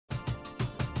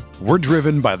We're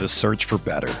driven by the search for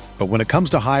better. But when it comes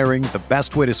to hiring, the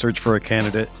best way to search for a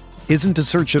candidate isn't to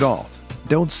search at all.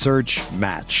 Don't search,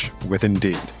 match with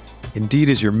Indeed. Indeed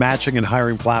is your matching and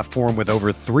hiring platform with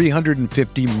over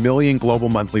 350 million global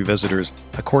monthly visitors,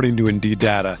 according to Indeed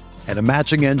data, and a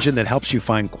matching engine that helps you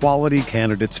find quality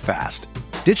candidates fast.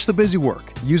 Ditch the busy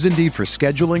work. Use Indeed for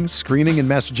scheduling, screening, and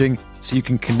messaging so you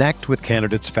can connect with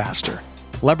candidates faster.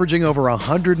 Leveraging over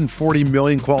 140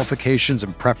 million qualifications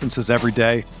and preferences every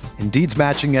day, Indeed's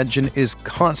matching engine is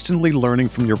constantly learning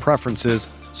from your preferences,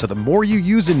 so the more you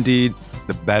use Indeed,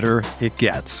 the better it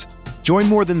gets. Join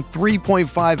more than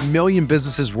 3.5 million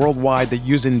businesses worldwide that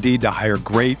use Indeed to hire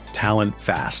great talent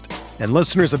fast. And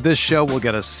listeners of this show will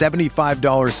get a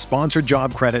 $75 sponsored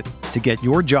job credit to get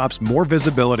your jobs more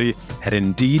visibility at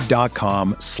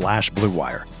Indeed.com/Blue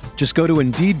Wire. Just go to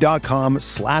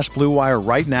Indeed.com/Blue Wire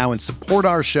right now and support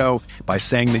our show by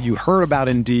saying that you heard about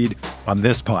Indeed on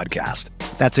this podcast.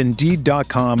 That's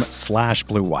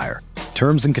Indeed.com/Blue Wire.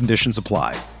 Terms and conditions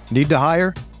apply. Need to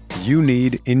hire? You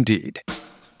need Indeed.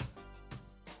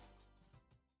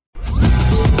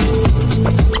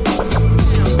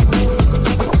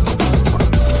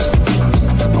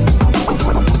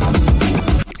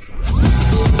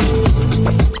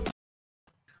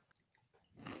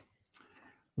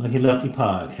 Lucky Lefty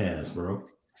podcast, bro.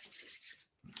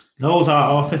 Those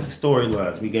are offensive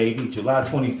storylines we gave you. July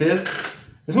 25th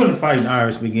is when the Fighting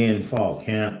Irish began in fall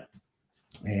camp.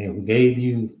 And we gave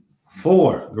you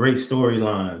 4 great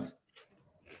storylines.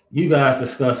 You guys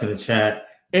discuss in the chat.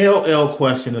 LL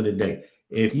question of the day.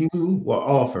 If you were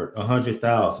offered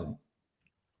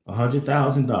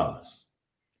 $100,000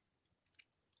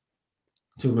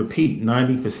 to repeat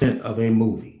 90% of a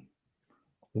movie,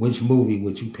 which movie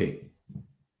would you pick?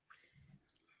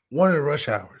 One of the Rush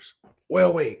Hours.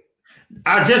 Well, wait.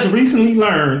 I just recently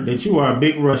learned that you are a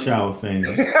big Rush Hour fan.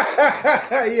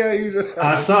 Yeah, you know.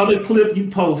 I saw the clip you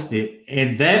posted,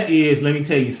 and that is, let me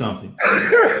tell you something.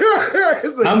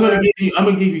 I'm gonna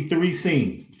give you 3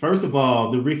 scenes. First of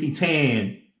all, the Ricky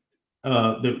Tan,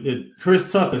 the Chris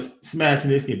Tucker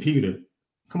smashing his computer.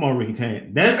 Come on, Ricky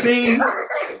Tan. That scene,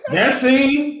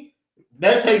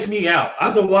 that takes me out.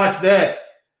 I can watch that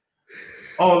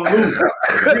on loop.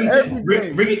 Ricky Tan.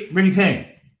 Ricky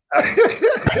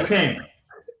Tan.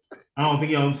 I don't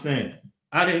think you understand.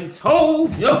 I didn't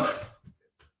told you.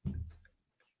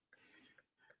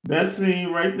 That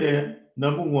scene right there,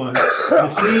 number 1. The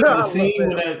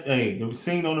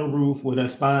scene on the roof with that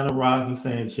spine of Roslyn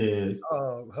Sanchez.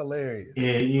 Oh, hilarious.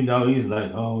 And he's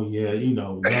like, oh yeah,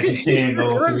 Jackie Chan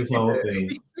goes through this whole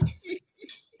thing.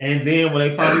 And then when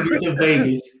they finally get to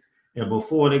Vegas, and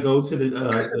before they go to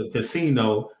the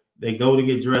casino, they go to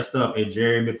get dressed up, and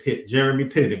Jeremy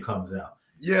Piven comes out.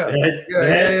 Yeah.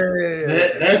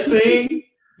 That scene,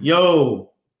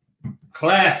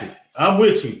 classic. I'm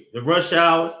with you. The Rush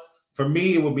Hours, for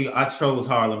me, it would be, I chose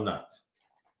Harlem Nights.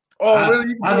 Oh,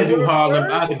 really? I could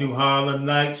do Harlem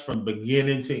Nights from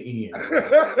beginning to end.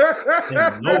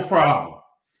 No problem.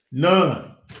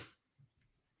 None.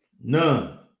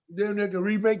 Then they can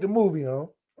remake the movie, huh?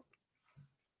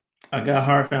 I got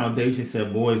Heart Foundation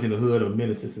said Boys in the Hood of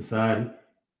Menace to Society.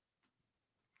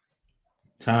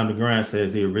 Time to Grind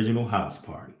says the original House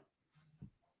Party.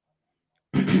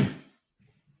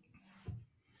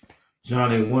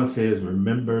 Johnny 1 says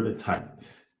Remember the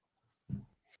Titans.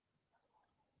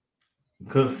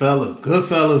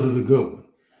 Goodfellas is a good one.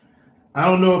 I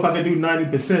don't know if I can do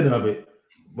 90% of it,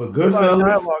 but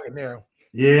Goodfellas. In there.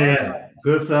 Yeah,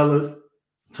 Goodfellas,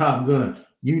 Top Gun.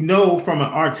 From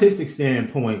an artistic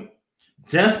standpoint,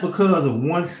 just because of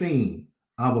one scene,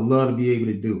 I would love to be able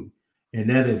to do, and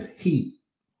that is Heat.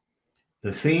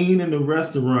 The scene in the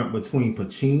restaurant between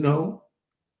Pacino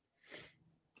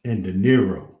and De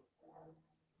Niro.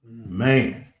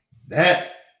 Man,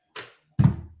 that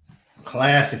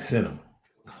classic cinema.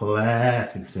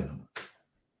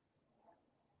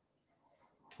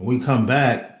 When we come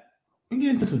back, we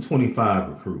get into some 25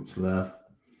 recruits left.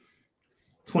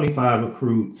 25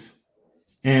 recruits,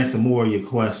 and some more of your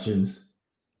questions.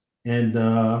 And you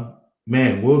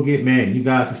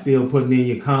guys are still putting in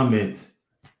your comments,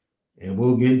 and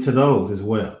we'll get into those as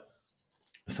well.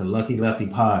 It's a Lucky Lefty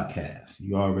podcast.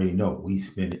 You already know we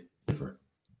spin it different.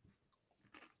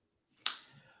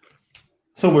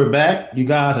 So we're back. You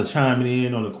guys are chiming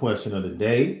in on the question of the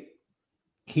day.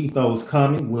 Keep those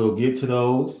coming. We'll get to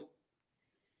those.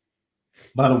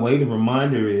 By the way, the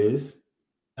reminder is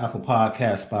Apple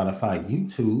Podcast, Spotify,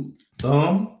 YouTube.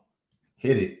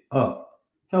 Hit it up.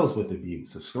 Helps with the views.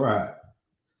 Subscribe.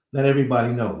 Let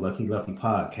everybody know. Lucky Lefty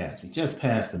Podcast. We just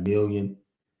passed 1 million.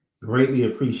 Greatly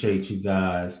appreciate you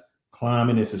guys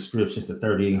climbing in subscriptions to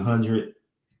 3,800.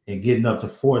 and getting up to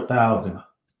 4,000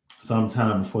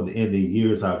 sometime before the end of the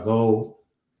year is our goal.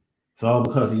 It's all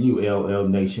because of you, LL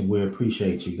Nation. We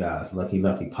appreciate you guys. Lucky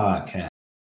Lefty Podcast.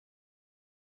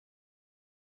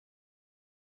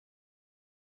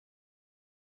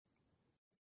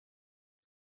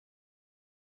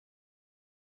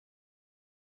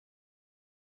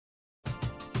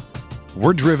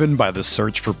 We're driven by the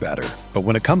search for better. But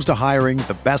when it comes to hiring,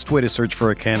 the best way to search for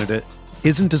a candidate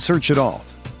isn't to search at all.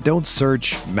 Don't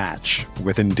search, match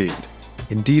with Indeed.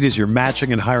 Indeed is your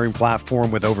matching and hiring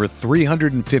platform with over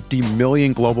 350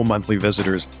 million global monthly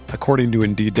visitors, according to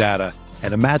Indeed data,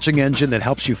 and a matching engine that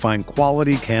helps you find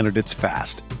quality candidates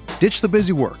fast. Ditch the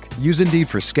busy work. Use Indeed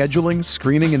for scheduling,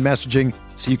 screening, and messaging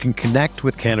so you can connect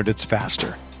with candidates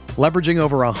faster. Leveraging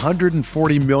over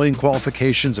 140 million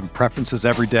qualifications and preferences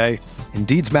every day,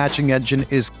 Indeed's matching engine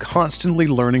is constantly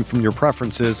learning from your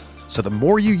preferences, so the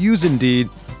more you use Indeed,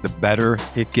 the better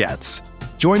it gets.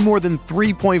 Join more than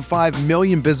 3.5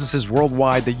 million businesses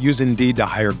worldwide that use Indeed to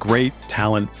hire great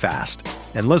talent fast.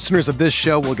 And listeners of this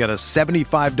show will get a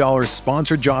 $75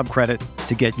 sponsored job credit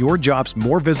to get your jobs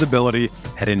more visibility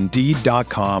at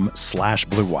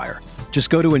Indeed.com/Blue Wire. Just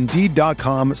go to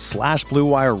Indeed.com/Blue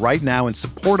Wire right now and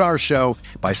support our show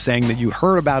by saying that you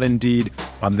heard about Indeed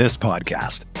on this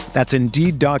podcast. That's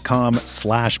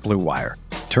Indeed.com/Blue Wire.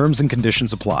 Terms and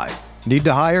conditions apply. Need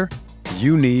to hire?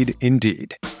 You need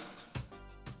Indeed.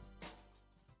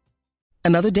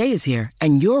 Another day is here,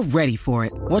 and you're ready for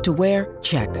it. What to wear?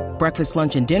 Check. Breakfast,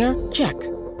 lunch, and dinner? Check.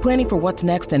 Planning for what's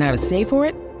next and how to save for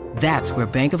it? That's where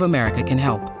Bank of America can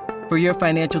help. For your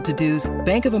financial to-dos,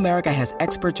 Bank of America has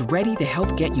experts ready to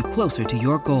help get you closer to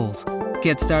your goals.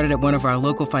 Get started at one of our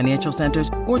local financial centers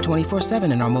or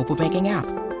 24/7 in our mobile banking app.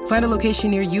 Find a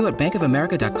location near you at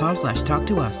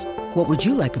bankofamerica.com/talktous. What would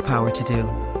you like the power to do?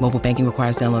 Mobile banking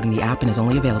requires downloading the app and is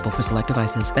only available for select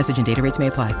devices. Message and data rates may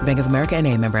apply. Bank of America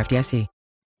N.A., member FDIC.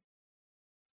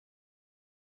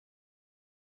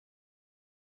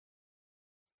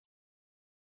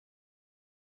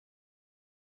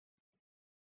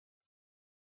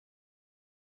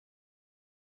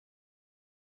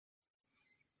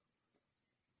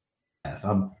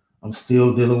 I'm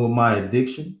still dealing with my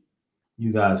addiction.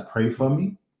 You guys pray for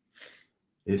me.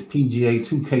 It's PGA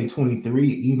 2K23.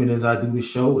 Even as I do the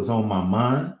show, it's on my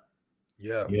mind.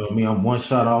 Yeah. You know what I mean? I'm one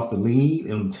shot off the lead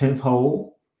in the 10th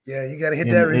hole. Yeah, you got to hit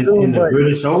in, that resume in the button.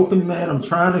 British Open, man. I'm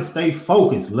trying to stay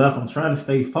focused, Left. I'm trying to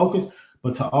stay focused.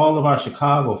 But to all of our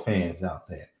Chicago fans out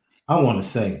there, I want to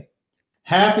say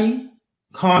happy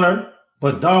Connor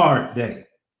Bedard Day.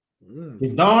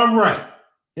 You're darn right.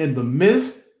 In the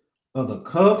midst of the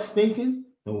Cubs stinking,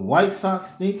 the White Sox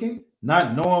stinking,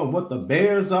 not knowing what the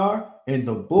Bears are, and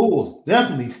the Bulls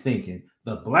definitely stinking,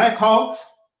 the Blackhawks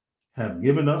have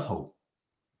given us hope.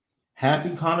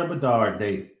 Happy Connor Bedard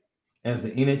Day as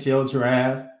the NHL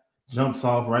draft jumps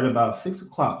off right about 6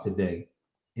 o'clock today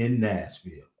in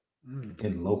Nashville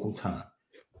in local time.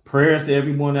 Prayers to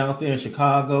everyone out there in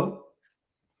Chicago.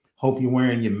 Hope you're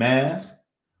wearing your mask.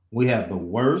 We have the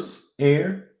worst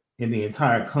air in the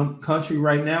entire country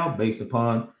right now based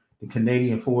upon the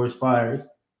Canadian forest fires.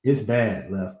 It's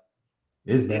bad, Left.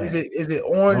 It's bad. Is it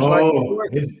orange like New York?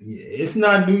 It's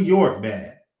not New York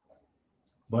bad,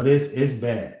 but it's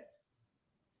bad.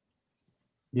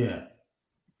 Yeah.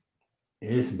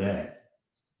 It's bad.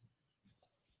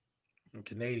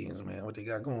 Canadians, man, what they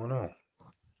got going on?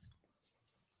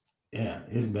 Yeah,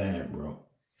 it's bad, bro.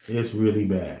 It's really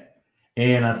bad.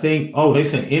 And I think, they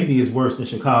said Indy is worse than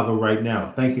Chicago right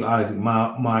now. Thank you, Isaac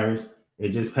Myers. It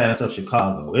just passed up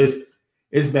Chicago.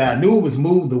 It's bad. I knew it was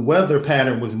moved. The weather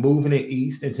pattern was moving it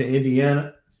east into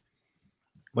Indiana.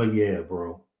 But yeah,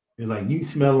 bro. It's like you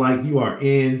smell like you are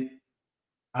in.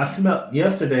 I smelled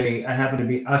yesterday.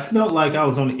 I smelled like I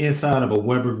was on the inside of a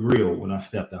Weber grill when I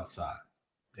stepped outside.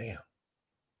 Damn.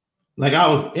 Like I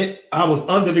was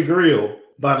under the grill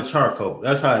by the charcoal.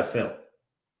 That's how it felt.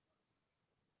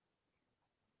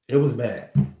 It was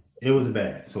bad. It was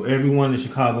bad. So everyone in the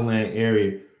Chicagoland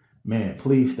area, man,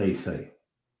 please stay safe.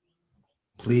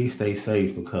 Please stay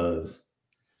safe because,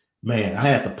 man, I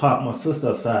had to pop my sister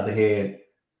upside the head.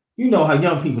 You know how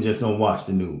young people just don't watch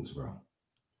the news, bro.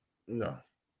 No.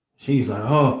 She's like,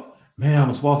 oh, man, I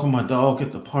was walking my dog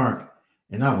at the park,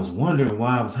 and I was wondering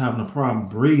why I was having a problem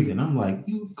breathing. I'm like,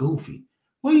 you goofy.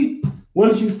 What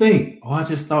did you think? Oh, I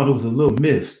just thought it was a little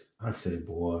mist. I said,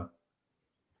 boy,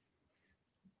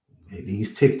 hey,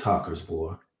 these TikTokers,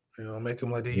 boy. You know, make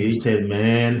them like they He said,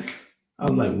 man, I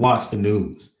was like, watch the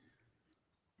news.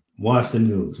 Watch the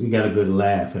news. We got a good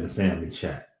laugh in the family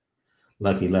chat.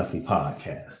 Lucky Lefty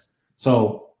podcast.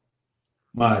 So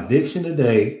my addiction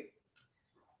today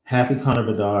Happy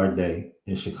Carnival Day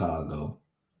in Chicago.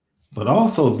 But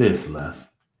also this, Left.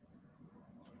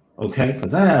 Okay?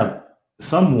 Because I have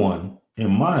someone,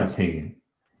 in my opinion,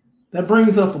 that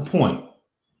brings up a point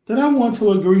that I want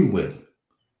to agree with.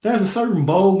 There's a certain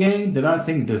bowl game that I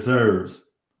think deserves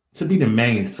to be the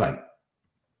main site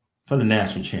for the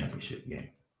national championship game.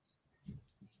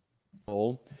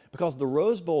 Because the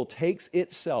Rose Bowl takes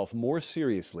itself more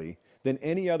seriously than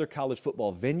any other college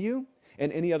football venue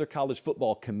and any other college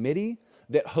football committee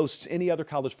that hosts any other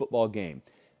college football game.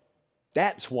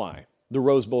 That's why the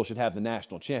Rose Bowl should have the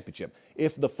national championship.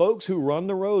 If the folks who run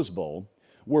the Rose Bowl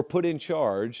were put in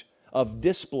charge of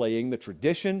displaying the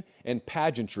tradition and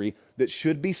pageantry that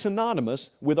should be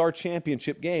synonymous with our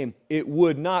championship game, it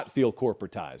would not feel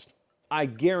corporatized. I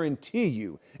guarantee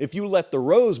you, if you let the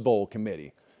Rose Bowl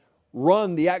committee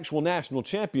run the actual national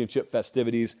championship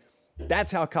festivities,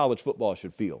 that's how college football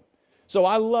should feel. So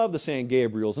I love the San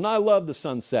Gabriels, and I love the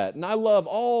Sunset, and I love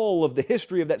all of the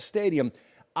history of that stadium.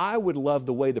 I would love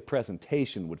the way the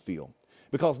presentation would feel,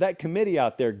 because that committee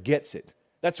out there gets it.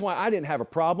 That's why I didn't have a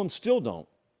problem, still don't,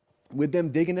 with them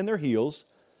digging in their heels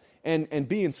and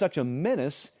being such a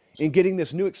menace in getting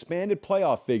this new expanded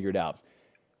playoff figured out.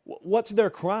 What's their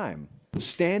crime?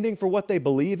 Standing for what they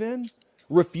believe in?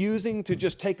 Refusing to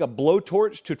just take a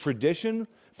blowtorch to tradition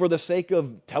for the sake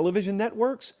of television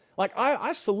networks? Like,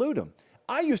 I salute them.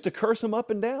 I used to curse them up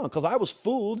and down because I was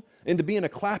fooled into being a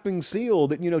clapping seal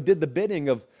that, did the bidding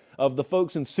of the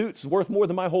folks in suits worth more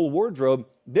than my whole wardrobe.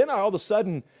 Then I all of a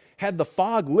sudden had the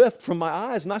fog lift from my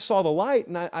eyes and I saw the light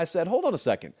and I said, hold on a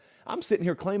second. I'm sitting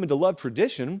here claiming to love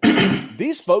tradition.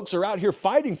 These folks are out here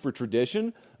fighting for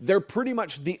tradition. They're pretty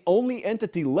much the only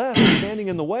entity left standing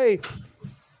in the way,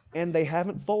 and they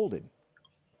haven't folded.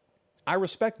 I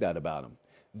respect that about them.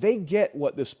 They get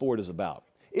what this sport is about.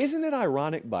 Isn't it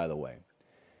ironic, by the way,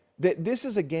 that this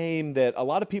is a game that a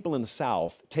lot of people in the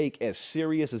South take as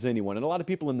serious as anyone, and a lot of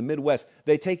people in the Midwest,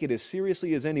 they take it as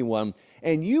seriously as anyone,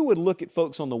 and you would look at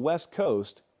folks on the West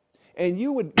Coast, and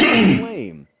you would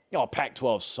claim,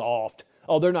 Pac-12's soft.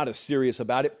 Oh, they're not as serious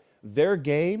about it. Their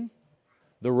game,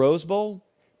 the Rose Bowl,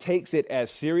 takes it as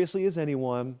seriously as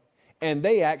anyone, and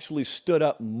they actually stood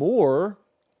up more,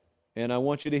 and I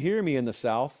want you to hear me in the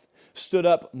South, stood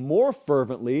up more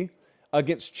fervently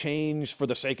against change for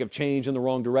the sake of change in the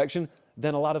wrong direction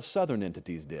than a lot of Southern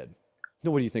entities did.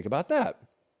 Now, what do you think about that?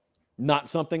 Not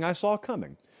something I saw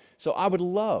coming. So I would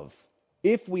love,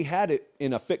 if we had it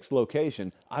in a fixed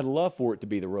location, I'd love for it to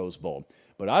be the Rose Bowl.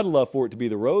 But I'd love for it to be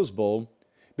the Rose Bowl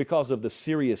because of the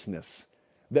seriousness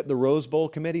that the Rose Bowl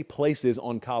committee places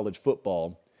on college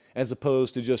football, as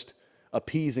opposed to just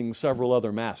appeasing several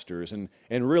other masters. And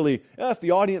really, if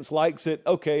the audience likes it,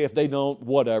 okay. If they don't,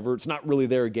 whatever. It's not really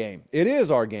their game. It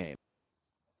is our game.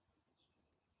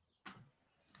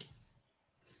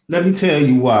 Let me tell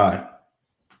you why.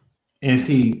 And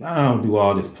see, I don't do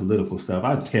all this political stuff.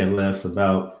 I care less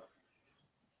about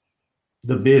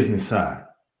the business side.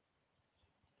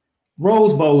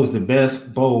 Rose Bowl is the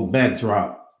best bowl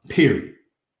backdrop, period.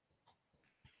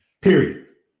 Period.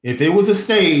 If it was a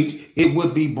stage, it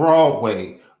would be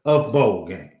Broadway of bowl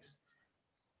games.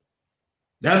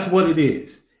 That's what it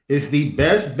is. It's the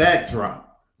best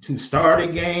backdrop to start a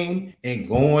game and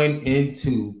going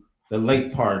into the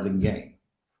late part of the game.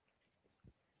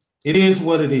 It is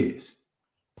what it is.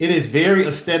 It is very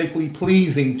aesthetically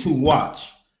pleasing to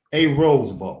watch a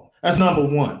Rose Bowl. That's number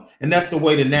one. And that's the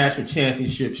way the national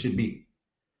championship should be.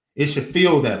 It should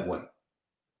feel that way.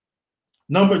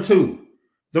 Number two,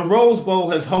 the Rose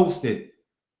Bowl has hosted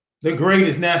the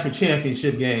greatest national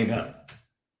championship game ever.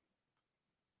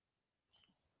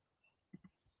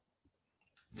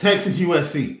 Texas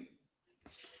USC.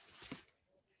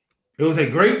 It was a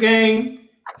great game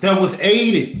that was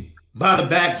aided by the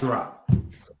backdrop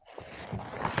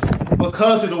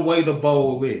because of the way the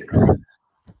bowl is.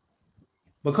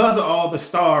 Because of all the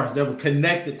stars that were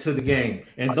connected to the game,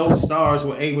 and those stars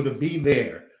were able to be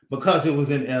there because it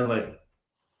was in LA.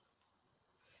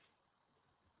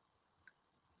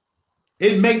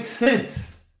 It makes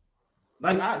sense.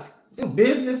 Like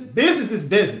business is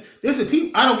business. This is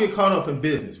people. I don't get caught up in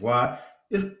business. Why?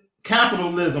 It's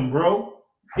capitalism, bro.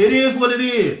 It is what it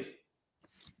is.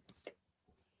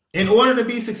 In order to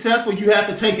be successful, you have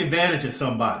to take advantage of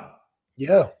somebody.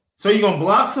 Yeah. So you're going to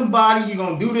block somebody, you're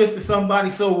going to do this to somebody,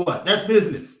 so what? That's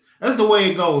business. That's the way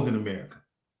it goes in America.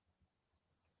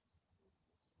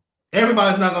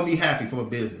 Everybody's not going to be happy from a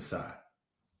business side.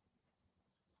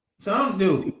 So I'm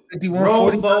dude.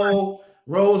 Rose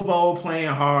Bowl playing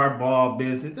hardball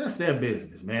business. That's their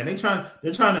business, man.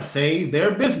 They're trying to save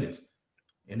their business.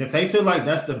 And if they feel like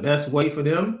that's the best way for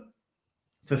them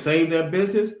to save their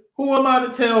business, Who am I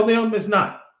to tell them it's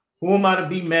not? Who am I to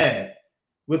be mad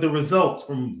with the results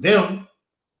from them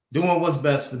doing what's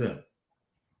best for them?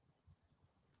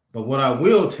 But what I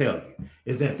will tell you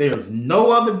is that there's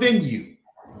no other venue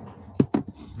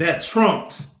that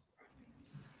trumps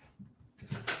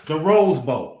the Rose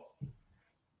Bowl.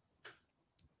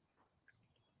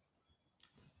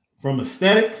 From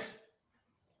aesthetics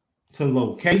to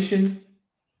location,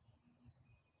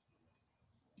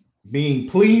 being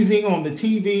pleasing on the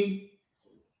TV,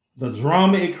 the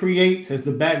drama it creates as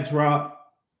the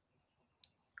backdrop.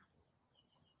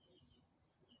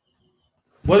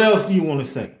 What else do you want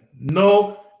to say?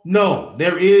 No,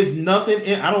 there is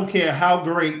nothing. I don't care how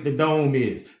great the dome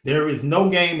is. There is no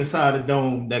game inside the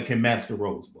dome that can match the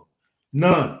Rose Bowl.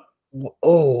 None.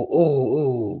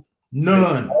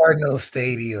 None. The Cardinal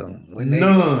Stadium.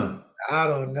 None. I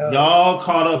don't know. Y'all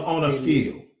caught up on a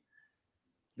field.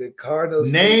 The Cardinals.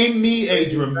 Show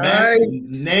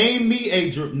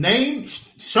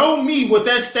me what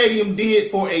that stadium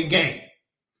did for a game.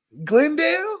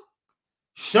 Glendale?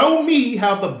 Show me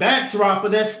how the backdrop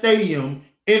of that stadium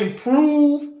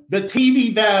improved the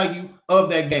TV value of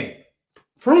that game.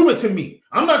 Prove it to me.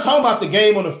 I'm not talking about the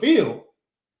game on the field.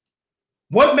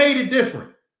 What made it different?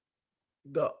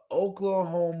 The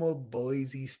Oklahoma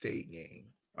Boise State game.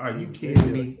 Are you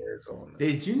kidding me? Arizona.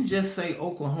 Did you just say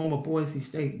Oklahoma Boise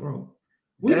State, bro?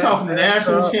 We're talking the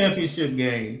national championship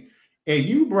game, and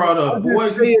you brought up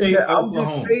Boise State, Oklahoma. I'm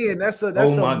just saying that's a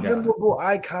memorable,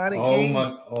 iconic game.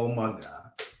 Oh my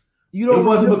God! It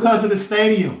wasn't because of the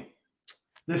stadium.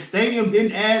 The stadium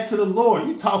didn't add to the lore.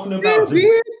 You're talking about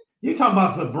you talking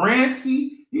about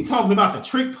Zabransky. You talking about the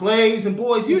trick plays and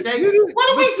Boise State. What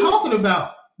are we talking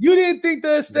about? You didn't think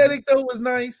the aesthetic though was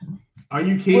nice? Are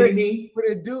you kidding me? But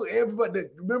it do everybody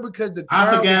remember because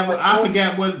I forgot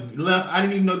what left. I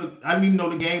didn't even know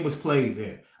the game was played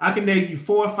there. I can name you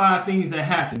 4 or 5 things that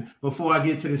happened before I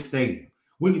get to the stadium.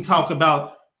 We can talk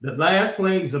about the last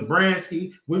play,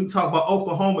 Zabransky. We can talk about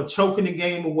Oklahoma choking the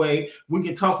game away. We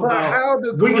can talk about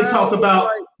the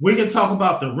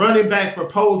running back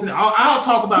proposing. I'll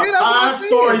talk about 5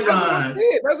 storylines.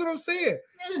 That's what I'm saying.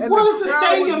 What does the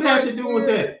stadium have to do with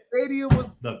that? The stadium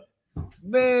was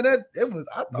man. I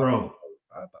thought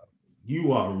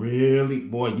you are really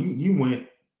boy.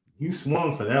 You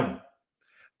swung for that one,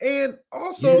 and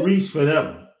also you reached for that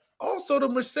one. Also, the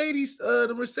Mercedes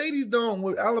Dome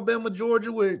with Alabama,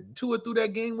 Georgia, where Tua threw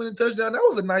that game-winning touchdown. That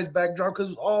was a nice backdrop because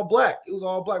it was all black.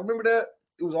 Remember that?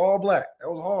 It was all black.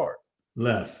 That was hard.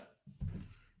 Left.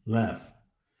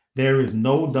 There is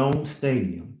no dome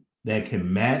stadium that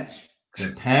can match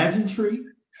the pageantry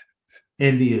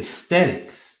and the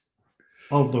aesthetics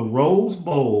of the Rose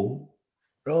Bowl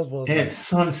at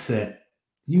sunset.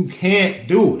 You can't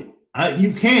do it.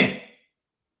 You can't.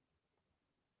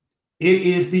 It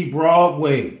is the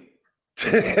Broadway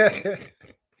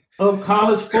of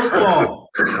college football.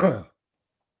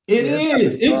 It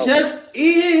is. It just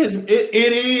is. It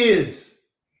is.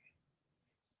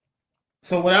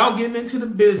 So without getting into the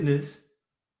business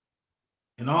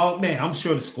and all, man, I'm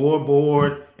sure the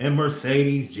Scoreboard and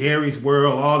Mercedes, Jerry's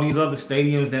World, all these other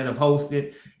stadiums that have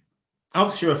hosted,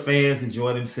 I'm sure fans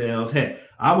enjoy themselves. Heck,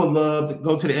 I would love to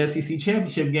go to the SEC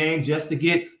championship game just to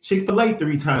get Chick-fil-A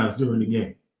 3 times during the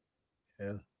game.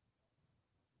 Yeah.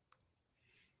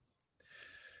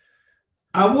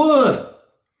 I would.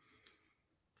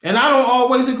 And I don't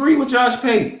always agree with Josh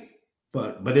Payton,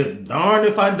 but darn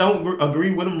if I don't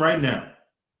agree with him right now.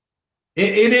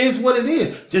 It is what it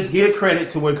is. Just give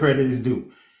credit to where credit is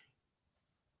due.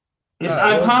 It's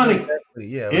iconic.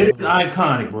 Yeah, it is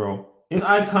iconic, bro. It's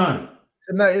iconic.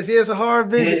 It's a hard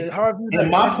vision.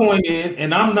 And my point is,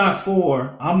 and I'm not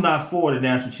for the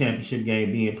national championship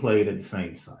game being played at the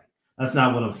same site. That's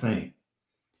not what I'm saying.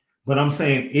 But I'm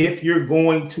saying if you're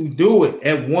going to do it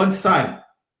at one site,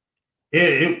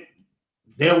 there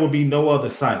will be no other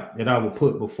site that I would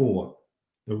put before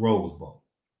the Rose Bowl.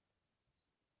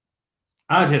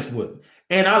 I just wouldn't.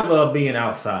 And I love being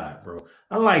outside, bro.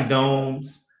 I like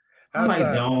domes.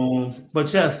 But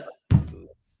just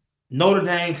Notre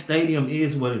Dame Stadium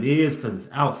is what it is because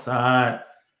it's outside.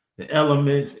 The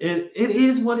elements, it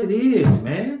is what it is,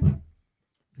 man.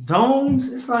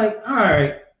 Domes, it's like, all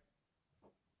right.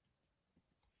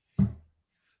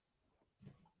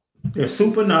 They're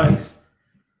super nice.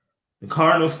 The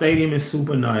Cardinal Stadium is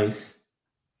super nice,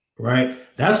 right?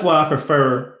 That's why I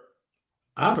prefer,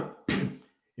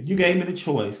 if you gave me the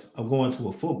choice of going to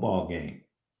a football game,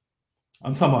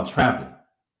 I'm talking about traveling,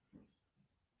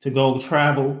 to go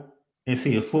travel and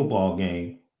see a football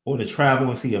game or to travel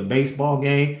and see a baseball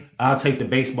game, I'll take the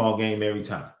baseball game every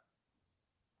time.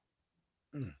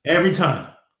 Every time.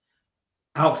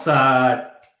 outside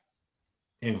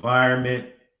environment,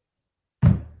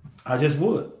 I just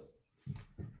would.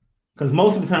 Because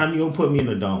most of the time, you're going to put me in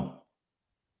a dome.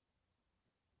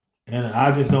 And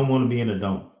I just don't want to be in a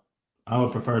dome. I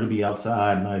would prefer to be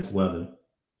outside, nice weather.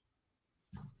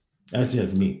 That's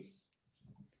just me.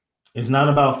 It's not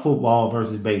about football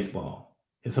versus baseball.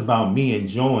 It's about me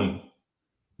enjoying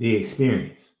the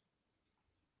experience.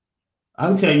 I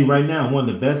can tell you right now, one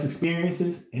of the best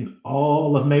experiences in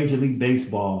all of Major League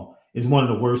Baseball is one of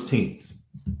the worst teams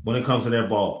when it comes to their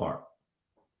ballpark.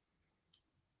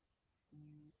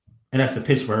 And that's the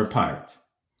Pittsburgh Pirates.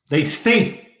 They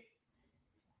stink,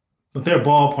 but their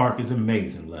ballpark is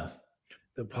amazing, Left.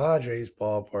 The Padres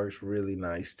ballpark's really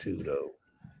nice too, though.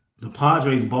 The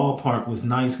Padres ballpark was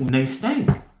nice when they stank.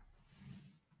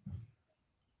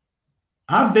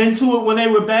 I've been to it when they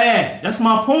were bad. That's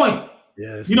my point.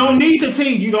 Yes. You don't need the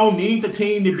team. You don't need the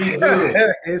team to be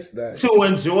good. It's not. To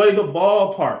enjoy the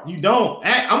ballpark. You don't.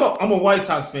 I'm a White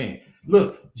Sox fan.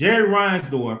 Look, Jerry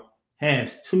Reinsdorf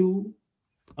has two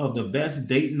of the best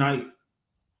date night.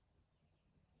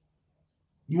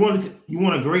 You want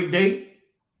a great date?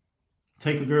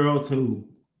 Take a girl to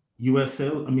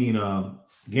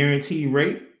guarantee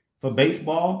rate for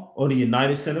baseball or the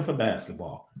United Center for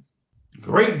basketball.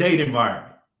 Great date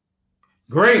environment.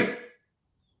 Great.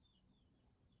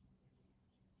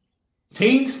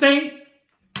 Team stink,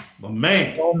 but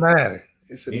man. Don't matter.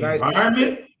 It's a nice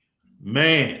environment.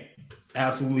 Man,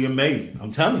 absolutely amazing.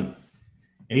 I'm telling you.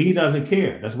 And he doesn't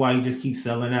care. That's why he just keeps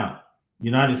selling out.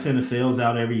 United Center sells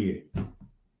out every year.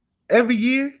 Every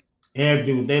year? And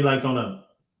dude, they like on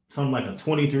something like a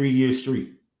 23-year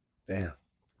streak. Damn.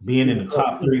 Being in the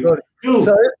top three. Dude.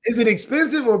 So is it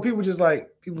expensive or people just like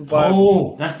people buy?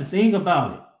 Oh, that's the thing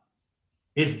about it.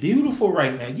 It's beautiful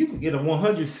right now. You can get a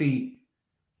 100 seat,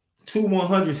 2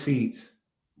 100 seats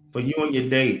for you and your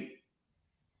date,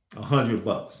 $100.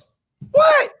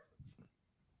 What?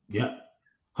 Yeah.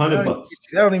 $100. That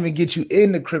don't even get you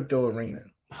in the crypto arena.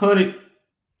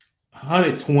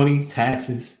 120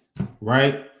 taxes,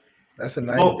 right? That's a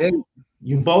nice thing.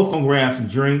 You both gonna grab some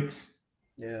drinks.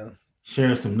 Yeah.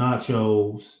 Share some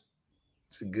nachos.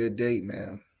 It's a good date,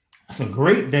 man. That's a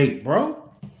great date,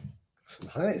 bro. Some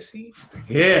 100 seats.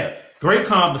 Yeah. Great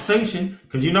conversation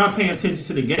because you're not paying attention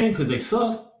to the game because they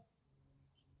suck.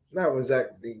 Not when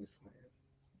Zach Dean's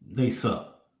playing. They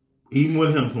suck. Even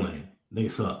with him playing, they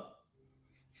suck.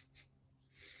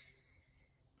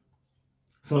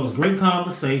 So it's great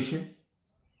conversation,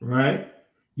 right?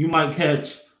 You might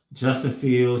catch Justin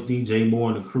Fields, DJ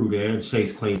Moore, and the crew there, and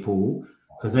Chase Claypool,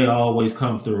 because they always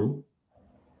come through.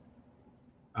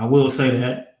 I will say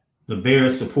that. The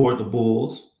Bears support the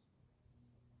Bulls.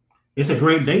 It's a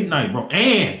great date night, bro.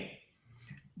 And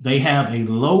they have a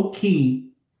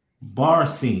low-key bar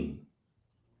scene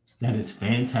that is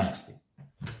fantastic.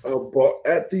 A bar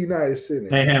at the United Center.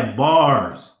 They have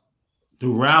bars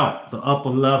throughout the upper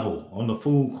level on the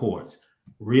food courts,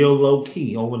 real low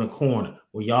key over in the corner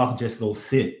where y'all can just go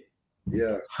sit.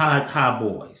 Yeah. High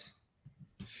boys.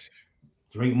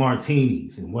 Drink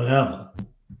martinis and whatever.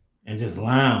 And just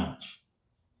lounge.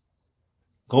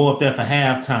 Go up there for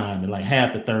halftime and like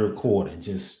half the third quarter and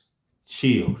just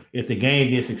chill. If the game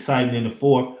gets exciting in the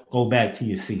fourth, go back to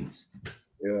your seats.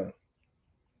 Yeah.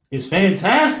 It's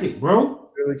fantastic, bro.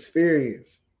 Real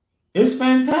experience. It's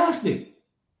fantastic.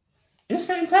 It's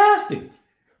fantastic.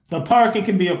 The parking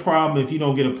can be a problem if you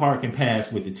don't get a parking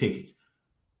pass with the tickets.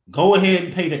 Go ahead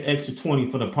and pay the extra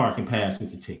 $20 for the parking pass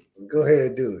with the tickets. Go ahead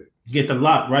and do it. Get the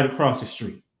lot right across the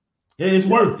street. It's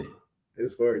worth it.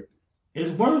 It's worth it.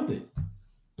 It's worth it.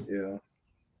 Yeah.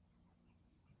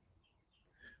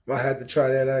 Might have to try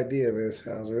that idea, man. It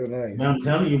sounds real nice. Man, I'm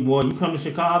telling you, boy, you come to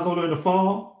Chicago during the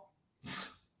fall,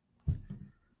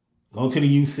 go to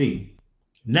the UC.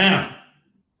 Now,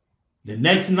 the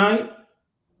next night,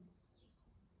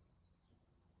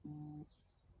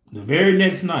 the very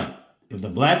next night, if the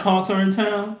Blackhawks are in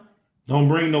town, don't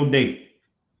bring no date.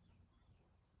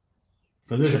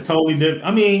 Because it's a totally different.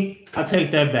 I mean, I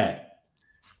take that back.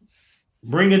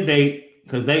 Bring a date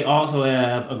because they also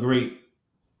have a great.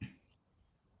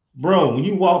 Bro, when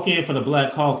you walk in for the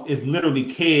Blackhawks, it's literally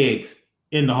kegs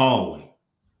in the hallway.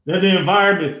 The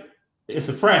environment, it's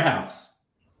a frat house.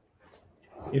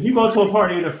 If you go to a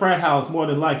party in a frat house, more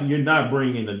than likely, you're not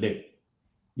bringing a date.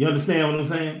 You understand what I'm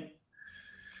saying?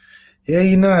 Yeah,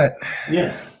 you're not.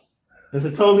 Yes. It's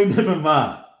a totally different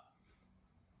vibe.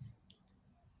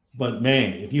 But,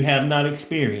 man, if you have not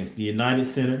experienced the United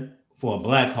Center for a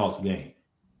Blackhawks game,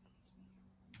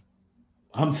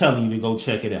 I'm telling you to go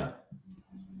check it out.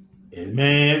 And,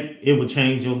 man, it would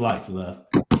change your life, love.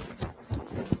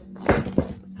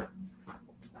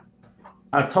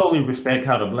 I totally respect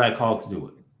how the Blackhawks do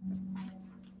it.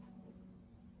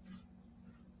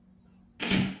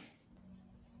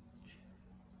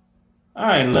 All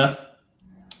right, Left.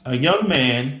 A young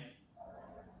man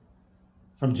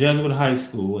from Jesuit High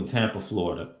School in Tampa,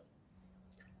 Florida,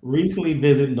 recently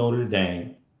visited Notre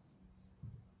Dame,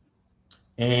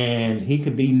 and he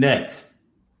could be next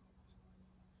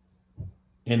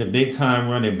in the big time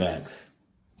running backs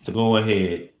to go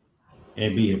ahead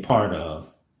and be a part of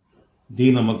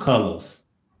Dylan McCullough's,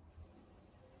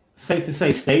 safe to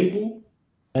say, stable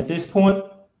at this point.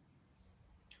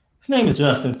 His name is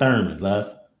Justin Thurman,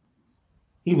 Left.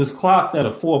 He was clocked at a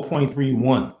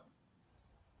 4.31,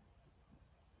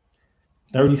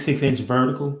 36-inch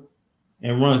vertical,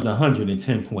 and runs the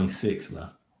 110.6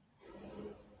 Left.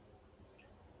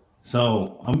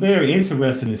 So I'm very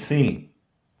interested in seeing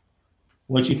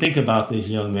what you think about this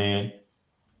young man,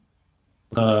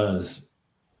 because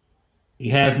he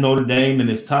has Notre Dame in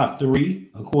his top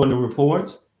 3, according to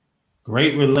reports.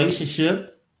 Great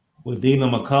relationship with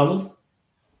Dylan McCullough.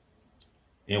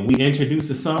 And we introduced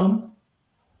to some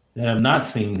that have not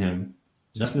seen him,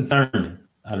 Justin Thurman,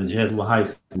 out of Jesuit High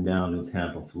School down in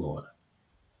Tampa, Florida.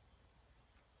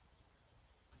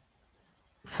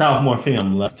 Sophomore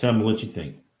film, Left. Tell me what you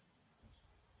think.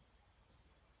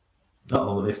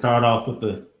 Uh-oh, they start off with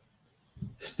the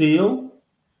steal.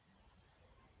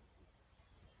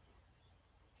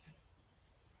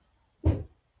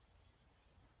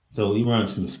 So he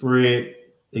runs from spread.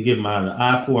 They get him out of the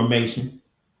I formation.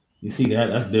 You see that?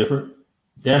 That's different.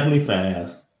 Definitely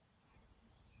fast.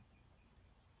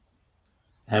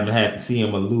 Haven't had to see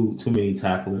him elude too many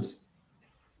tacklers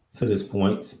to this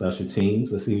point. Special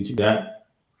teams. Let's see what you got.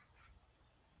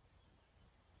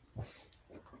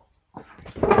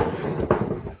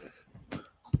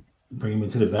 Bring him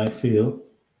into the backfield.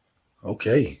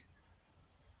 Okay.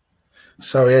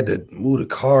 Sorry, I had to move the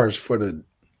cars for the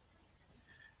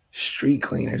street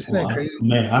cleaners. Isn't that crazy?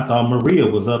 Man, I thought Maria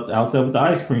was out there with the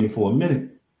ice cream for a minute.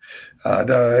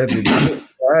 No,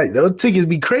 all right, those tickets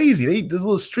be crazy. Those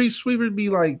little street sweepers be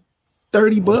like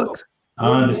 $30. I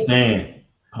understand.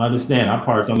 I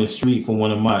parked on the street for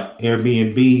one of my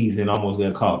Airbnbs and almost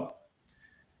got caught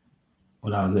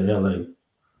when I was in LA.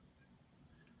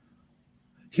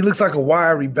 He looks like a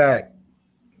wiry back.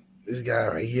 This guy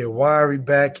right here, wiry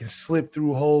back, can slip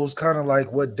through holes, kind of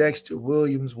like what Dexter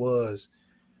Williams was,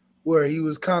 where he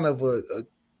was kind of a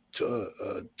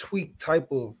tweak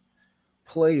type of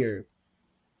player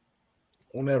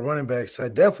on that running back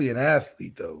side. Definitely an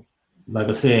athlete, though. Like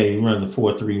I said, he runs a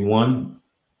 4.31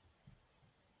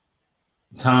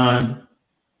 time,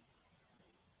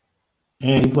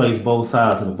 and he plays both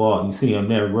sides of the ball. You see him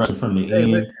there rushing from the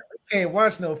end. Listen, we can't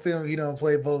watch no film if you don't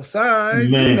play both sides.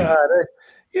 Man.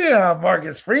 You know how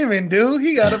Marcus Freeman do.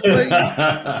 He got to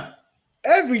play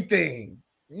everything,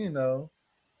 you know.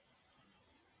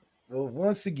 Well,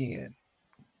 once again,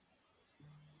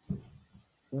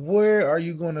 where are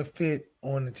you going to fit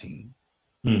on the team?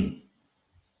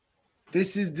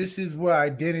 This is where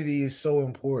identity is so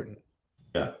important.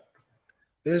 Yeah.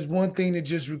 There's one thing to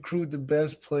just recruit the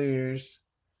best players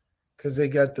because they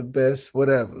got the best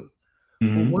whatever.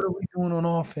 But what are we doing on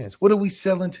offense? What are we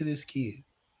selling to this kid?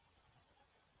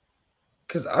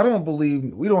 Because I don't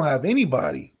believe we don't have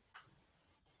anybody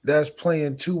that's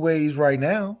playing two ways right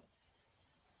now.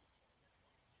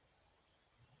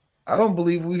 I don't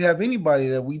believe we have anybody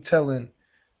that we telling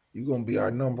you're going to be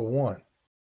our number one.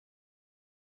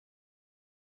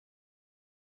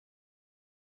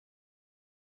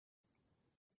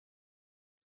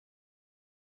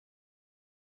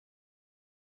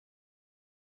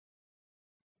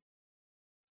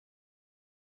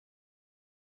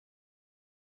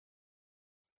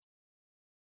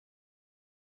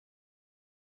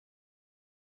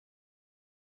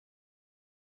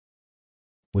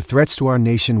 With threats to our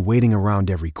nation waiting around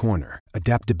every corner,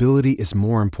 adaptability is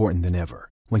more important than ever.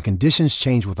 When conditions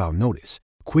change without notice,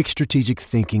 quick strategic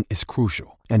thinking is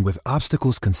crucial. And with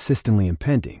obstacles consistently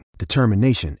impending,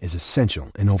 determination is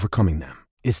essential in overcoming them.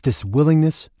 It's this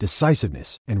willingness,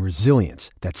 decisiveness, and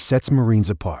resilience that sets Marines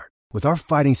apart. With our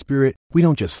fighting spirit, we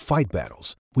don't just fight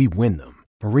battles, we win them.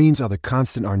 Marines are the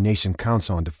constant our nation counts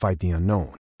on to fight the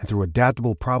unknown. And through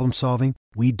adaptable problem solving,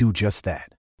 we do just that.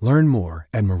 Learn more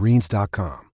at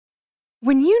marines.com.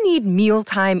 When you need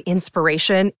mealtime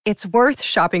inspiration, it's worth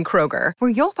shopping Kroger, where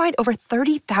you'll find over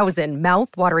 30,000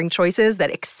 mouth-watering choices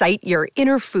that excite your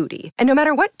inner foodie. And no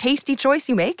matter what tasty choice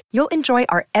you make, you'll enjoy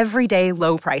our everyday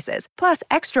low prices, plus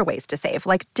extra ways to save,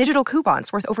 like digital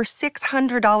coupons worth over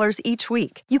 $600 each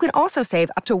week. You can also save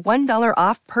up to $1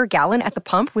 off per gallon at the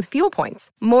pump with fuel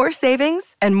points. More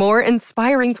savings and more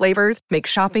inspiring flavors make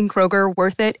shopping Kroger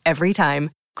worth it every time.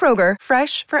 Kroger,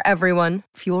 fresh for everyone.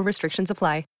 Fuel restrictions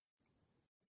apply.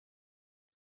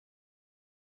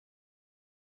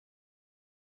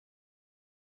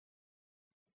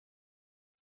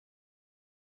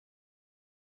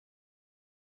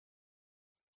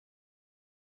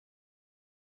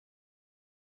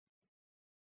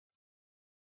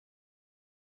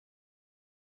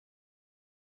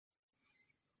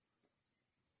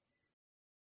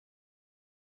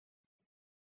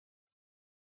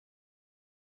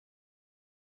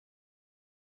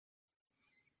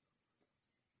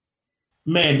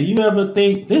 Man, do you ever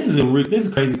think this is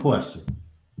a crazy question?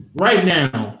 Right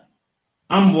now,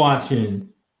 I'm watching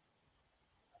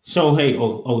Shohei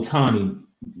Ohtani.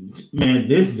 Man,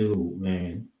 this dude,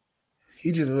 man.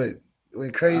 He just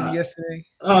went crazy yesterday.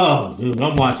 Oh, dude,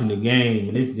 I'm watching the game,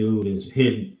 and this dude is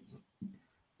hitting.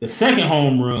 The second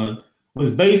home run was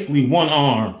basically one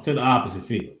arm to the opposite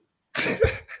field.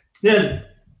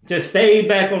 just stayed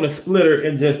back on the splitter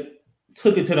and just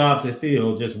took it to the opposite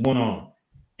field, just one arm.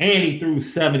 And he threw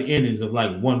 7 innings of like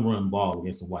 1-run ball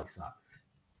against the White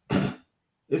Sox.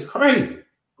 It's crazy.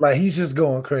 Like, he's just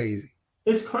going crazy.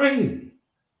 It's crazy.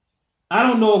 I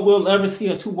don't know if we'll ever see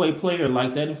a two-way player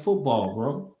like that in football,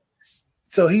 bro.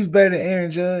 So he's better than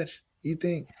Aaron Judge, you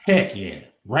think? Heck yeah.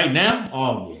 Right now?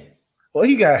 Oh, yeah. Well,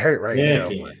 he got hurt right now.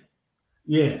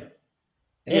 Yeah.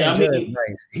 Aaron Judge,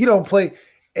 nice. He don't play.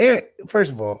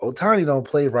 First of all, Ohtani don't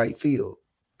play right field.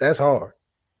 That's hard.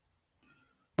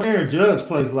 Aaron Judge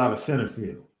plays a lot of center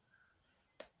field.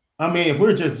 I mean, if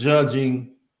we're just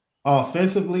judging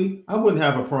offensively, I wouldn't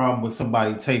have a problem with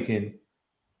somebody taking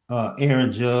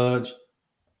Aaron Judge,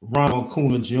 Ronald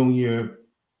Acuna Jr.,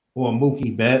 or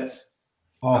Mookie Betts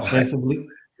offensively.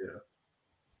 Yeah.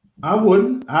 I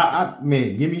wouldn't.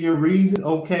 Man, give me your reason.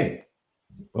 Okay.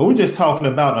 But we're just talking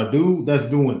about a dude that's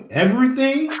doing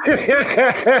everything.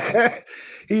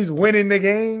 He's winning the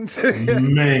games.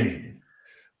 Man.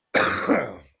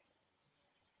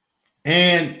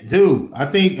 And dude, I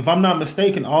think if I'm not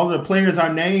mistaken, all of the players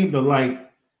I named are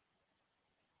like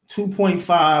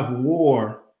 2.5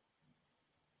 WAR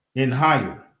and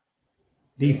higher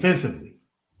defensively.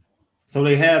 So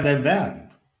they have that value.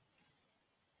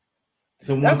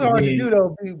 So that's hard to do,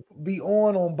 though. Be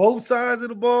on both sides of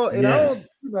the ball, and yes.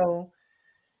 I don't,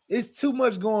 it's too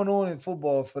much going on in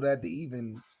football for that to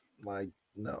even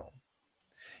no.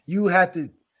 You have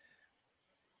to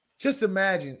just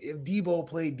imagine if Debo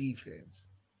played defense.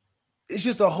 It's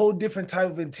just a whole different type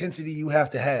of intensity you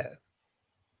have to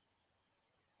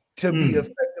be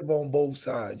effective on both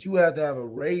sides. You have to have a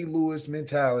Ray Lewis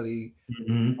mentality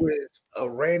with a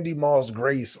Randy Moss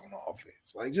grace on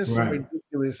offense. Like, just some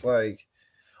ridiculous,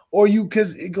 or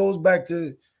because it goes back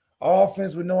to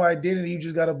offense with no identity. You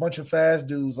just got a bunch of fast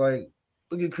dudes. Like,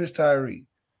 look at Chris Tyree.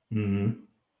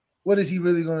 What is he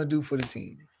really going to do for the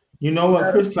team? You know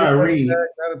what, Chris Tyree, not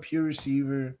a pure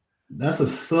receiver. That's a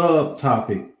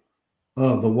subtopic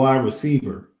of the wide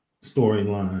receiver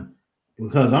storyline,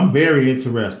 because I'm very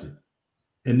interested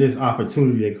in this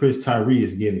opportunity that Chris Tyree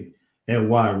is getting at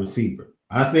wide receiver.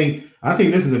 I think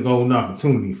this is a golden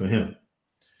opportunity for him.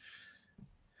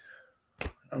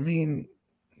 I mean,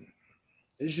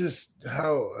 it's just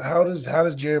how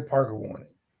does Jared Parker want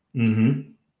it?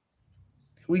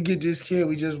 We get this kid,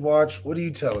 we just watch. What are you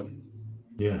telling me?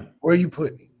 Yeah. Where are you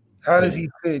putting him? How does he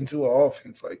fit into an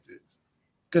offense like this?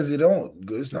 Because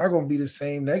it's not going to be the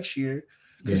same next year,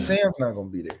 because Sam's not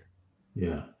going to be there.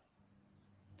 Yeah.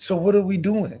 So what are we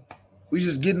doing? We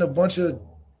just getting a bunch of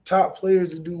top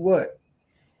players to do what?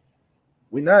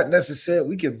 We're not necessarily,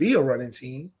 we could be a running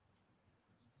team,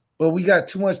 but we got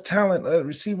too much talent at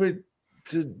receiver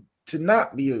to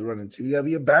not be a running team. We got to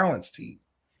be a balanced team.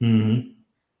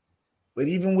 But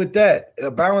even with that,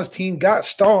 a balanced team got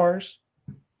stars,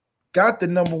 got the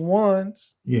number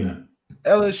ones. Yeah.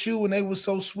 LSU, when they were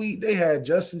so sweet, they had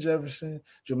Justin Jefferson,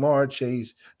 Jamar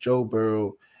Chase, Joe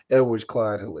Burrow, Edwards,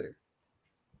 Clyde Hilaire.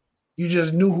 You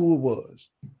just knew who it was.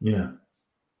 Yeah.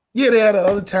 Yeah, they had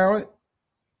other talent,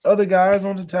 other guys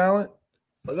on the talent.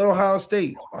 Look at Ohio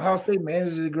State. Ohio State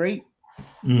managed it great.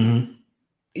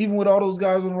 Even with all those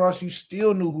guys on the roster, you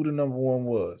still knew who the number one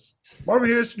was. Marvin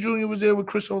Harrison Jr. was there with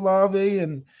Chris Olave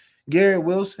and Garrett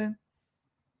Wilson.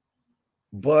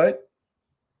 But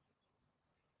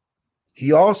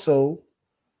he also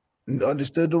and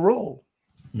understood the role.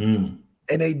 Mm.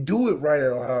 And they do it right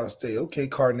at Ohio State. Okay,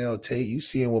 Carnell Tate, you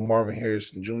see him with Marvin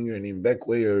Harrison Jr. and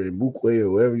Mbekwe or Mbukwe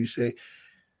or whatever you say.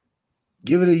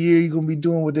 Give it a year, you're going to be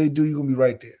doing what they do. You're going to be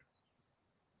right there.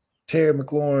 Terry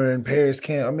McLaurin, Paris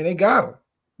Camp. I mean, they got him.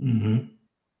 Mm-hmm.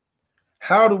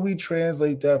 How do we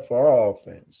translate that for our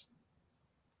offense?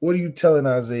 What are you telling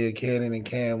Isaiah Cannon and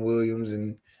Cam Williams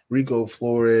and Rico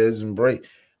Flores and Bray?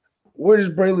 Where does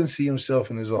Braylon see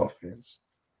himself in his offense?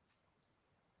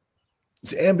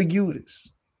 It's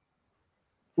ambiguous.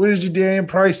 Where does Jadarian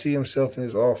Price see himself in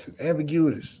his offense?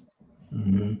 Ambiguous.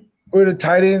 Mm-hmm. Where the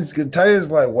tight ends? Because tight ends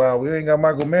like, wow, we ain't got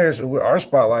Michael Mayer, so our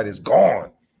spotlight is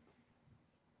gone.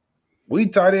 We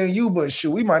tight end you, but shoot,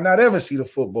 we might not ever see the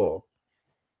football.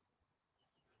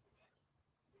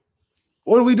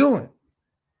 What are we doing?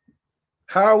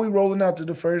 How are we rolling out to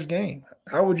the first game?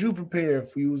 How would you prepare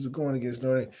if we was going against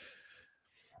Notre?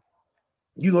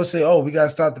 You gonna say, oh, we gotta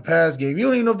stop the pass game. You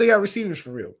don't even know if they got receivers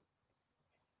for real.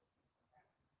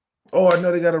 Oh, I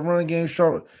know they got a running game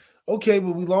sharp. Okay,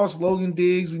 but we lost Logan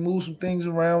Diggs. We moved some things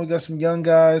around. We got some young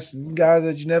guys, some guys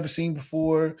that you never seen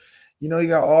before. You know, you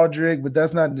got Aldrich, but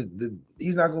that's not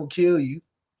he's not gonna kill you.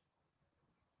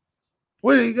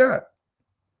 What do you got?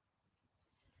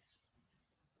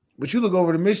 But you look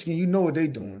over to Michigan, you know what they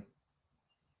doing.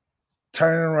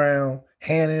 Turning around,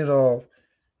 handing it off.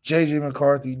 J.J.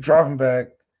 McCarthy, dropping back,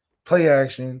 play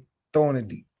action, throwing it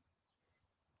deep.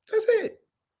 That's it.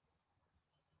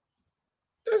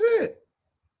 That's it.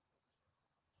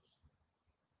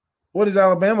 What is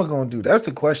Alabama going to do? That's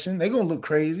the question. They're going to look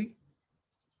crazy.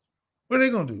 What are they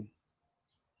going to do?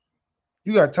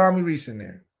 You got Tommy Reese in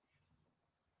there.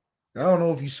 I don't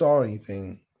know if you saw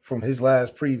anything from his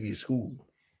last previous school.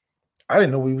 I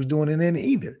didn't know what he was doing in there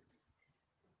either.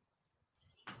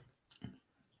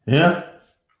 Yeah,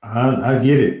 I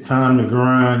get it. Time to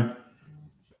grind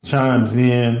chimes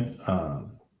in.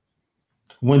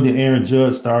 When did Aaron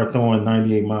Judge start throwing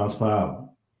 98 miles per hour?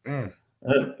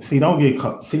 See, don't get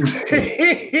caught. See,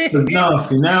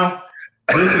 now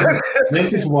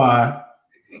this is why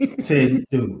I said,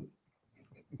 dude,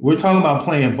 we're talking about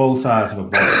playing both sides of the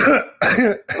ball.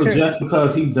 So just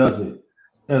because he does it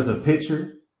as a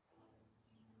pitcher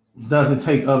doesn't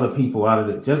take other people out of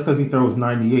it. Just because he throws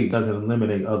 98 doesn't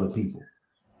eliminate other people.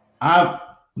 I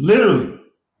literally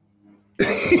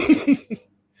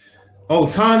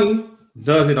Ohtani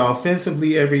does it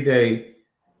offensively every day.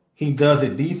 He does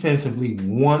it defensively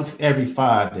once every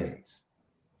 5 days.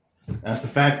 That's the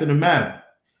fact of the matter.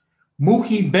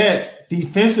 Mookie Betts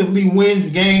defensively wins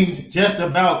games just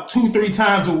about 2-3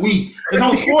 times a week. It's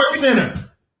on Sports Center.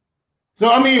 So,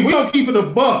 I mean, we're going to keep it a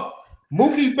buck.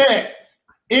 Mookie Betts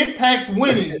impacts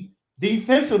winning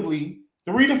defensively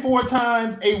 3 to 4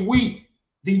 times a week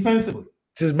defensively.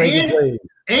 Just making plays.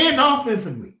 And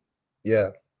offensively.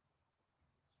 Yeah.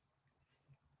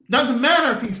 Doesn't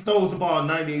matter if he throws the ball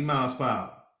 98 miles per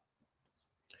hour.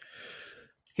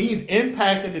 He's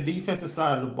impacting the defensive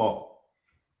side of the ball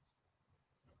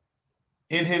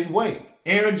in his way.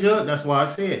 Aaron Judge, that's why I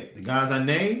said the guys I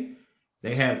named,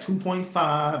 they had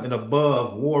 2.5 and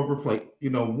above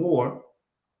WAR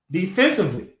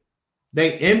defensively.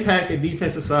 They impact the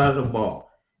defensive side of the ball.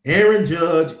 Aaron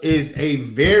Judge is a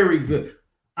very good.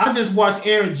 I just watched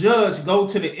Aaron Judge go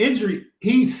to the injury.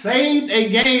 He saved a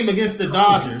game against the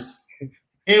Dodgers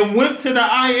and went to the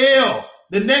IL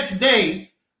the next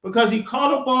day because he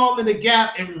caught a ball in the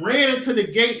gap and ran into the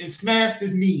gate and smashed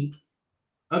his knee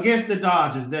against the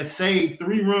Dodgers that saved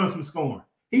 3 runs from scoring.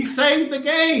 He saved the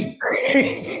game.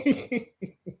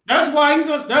 That's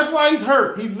why he's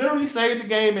hurt. He literally saved the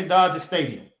game in Dodger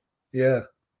Stadium. Yeah.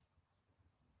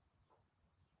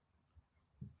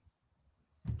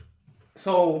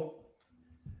 So,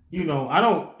 I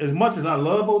don't, as much as I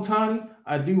love Ohtani,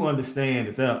 I do understand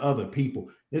that there are other people.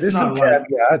 It's not like,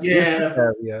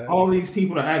 all these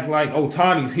people that act like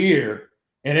Ohtani's here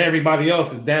and everybody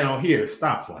else is down here.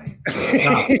 Stop playing.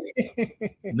 Stop.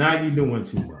 Now you're doing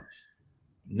too much.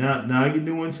 Now you're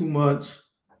doing too much.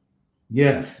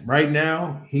 Yes, right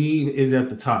now he is at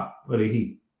the top of the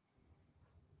heap.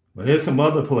 But there's some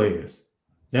other players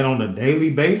that on a daily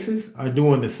basis are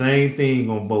doing the same thing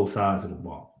on both sides of the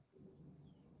ball.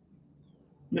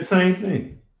 The same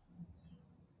thing.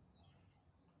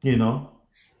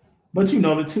 But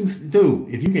the two,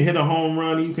 dude, if you can hit a home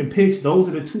run and you can pitch, those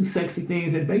are the two sexy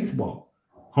things in baseball.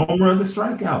 Home runs and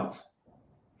strikeouts.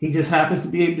 He just happens to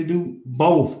be able to do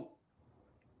both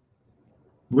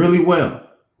really well.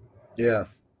 Yeah.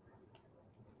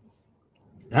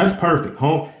 That's perfect.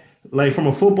 Like from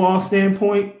a football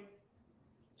standpoint,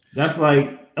 that's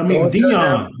like, I mean,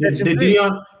 Deion.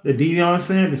 the Deion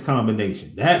Sanders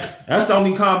combination. That's the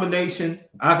only combination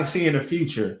I can see in the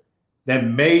future that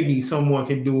maybe someone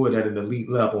can do it at an elite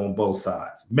level on both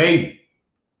sides. Maybe.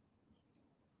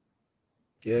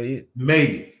 Yeah,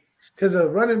 maybe. Because a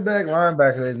running back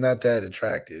linebacker is not that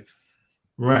attractive.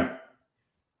 Right.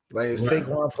 Like if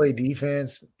Saquon played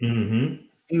defense,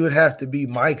 he would have to be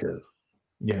Micah.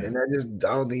 Yeah. And I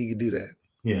don't think he could do that.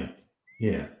 Yeah.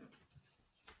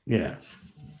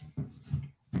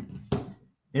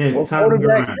 And well,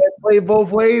 quarterback that play both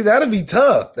ways, that'd be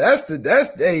tough.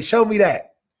 Hey, show me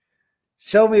that.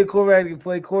 Show me a quarterback that can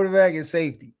play quarterback and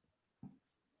safety.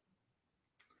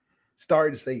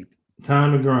 Start to safety.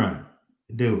 Time to grind.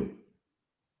 Do it.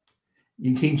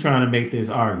 You keep trying to make this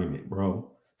argument,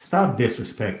 bro. Stop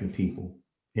disrespecting people.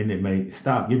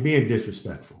 Stop. You're being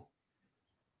disrespectful.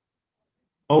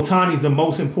 Ohtani's the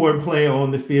most important player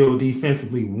on the field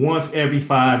defensively once every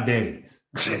 5 days.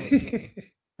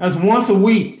 That's once a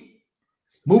week.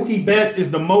 Mookie Betts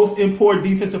is the most important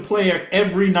defensive player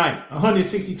every night,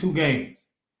 162 games.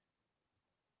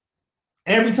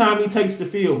 Every time he takes the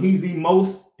field, he's the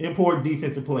most important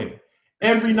defensive player.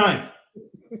 Every night.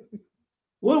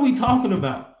 What are we talking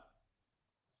about?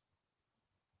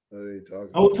 What are they talking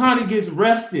about? Ohtani gets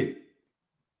rested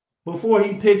before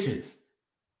he pitches.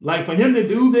 Like for him to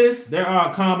do this, there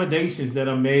are accommodations that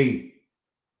are made.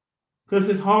 Because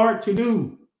it's hard to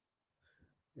do.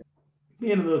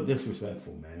 Being a little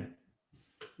disrespectful, man.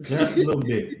 Just a little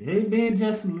bit. Being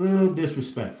just a little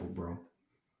disrespectful, bro.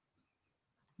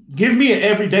 Give me an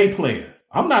everyday player.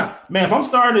 If I'm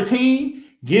starting a team,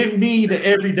 give me the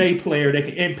everyday player that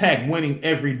can impact winning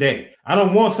every day. I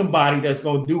don't want somebody that's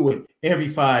going to do it every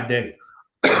 5 days.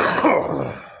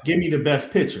 Give me the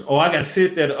best pitcher. Oh, I got to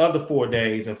sit there the other 4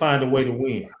 days and find a way to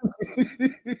win.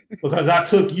 Because I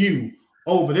took you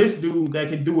over this dude that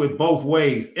can do it both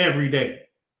ways every day.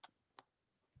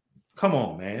 Come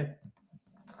on, man.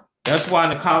 That's why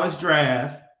in the college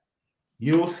draft,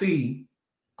 you'll see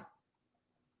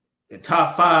the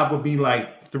top 5 would be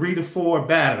like 3 to 4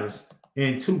 batters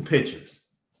and 2 pitchers.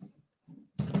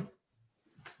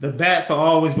 The bats are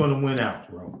always going to win out,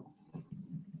 bro.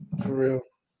 For real.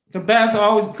 The bats are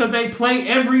always, because they play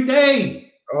every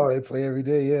day. Oh, they play every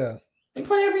day, yeah. They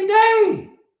play every day.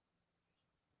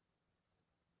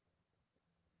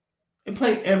 They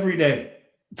play every day.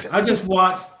 I just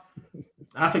watched,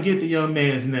 I forget the young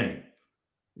man's name.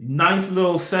 Nice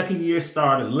little second-year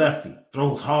starter, Lefty.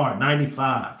 Throws hard,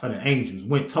 95 for the Angels.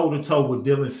 Went toe-to-toe with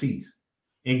Dylan Cease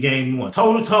in game 1.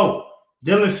 Toe-to-toe,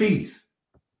 Dylan Cease.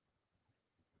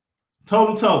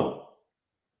 Toe-to-toe.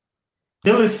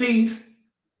 Dylan Cease.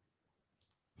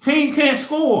 Team can't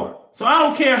score. So I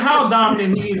don't care how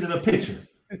dominant he is in a pitcher.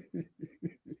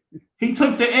 He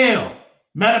took the L.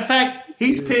 Matter of fact,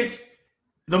 he's pitched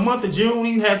the month of June.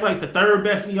 He has like the 3rd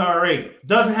best ERA.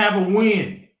 Doesn't have a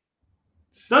win.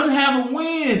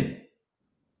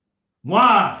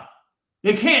 Why?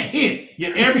 They can't hit.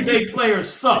 Your everyday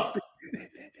players suck.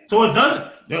 So it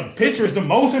doesn't. The pitcher is the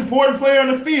most important player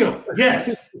on the field.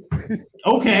 Yes.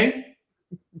 Okay.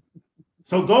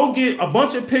 So go get a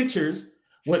bunch of pitchers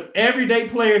with everyday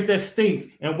players that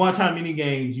stink and watch how many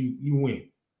games you win.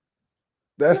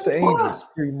 That's the Angels,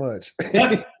 pretty much.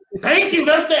 Thank you.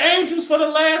 That's the Angels for the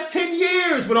last 10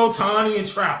 years with Ohtani and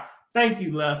Trout. Thank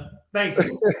you, Left. Thank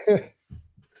you.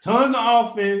 Tons of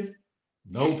offense,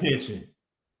 no pitching.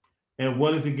 And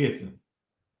what does it get them?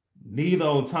 Neither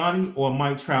Ohtani or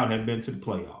Mike Trout have been to the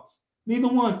playoffs. Neither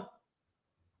one.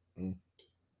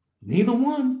 Neither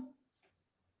one.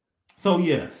 So,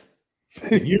 yes,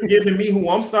 if you're giving me who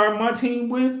I'm starting my team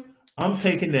with, I'm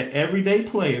taking the everyday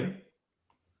player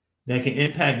that can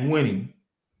impact winning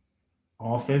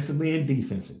offensively and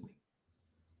defensively.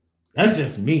 That's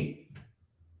just me.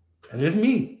 That's just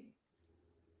me.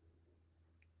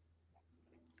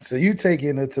 So you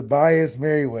taking a Tobias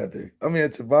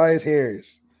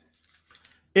Harris.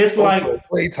 It's like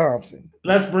Clay Thompson.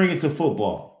 Let's bring it to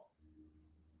football.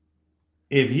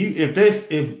 If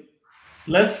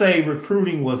let's say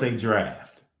recruiting was a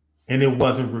draft and it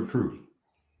wasn't recruiting.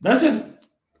 Let's just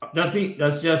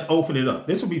open it up.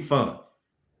 This will be fun.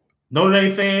 Notre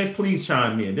Dame fans, please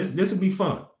chime in. This will be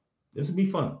fun. This will be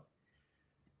fun.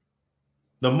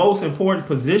 The most important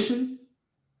position,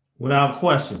 without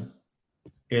question,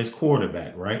 is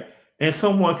quarterback, right? And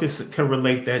someone can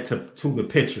relate that to the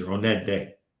pitcher on that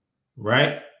day,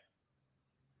 right?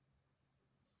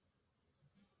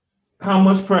 How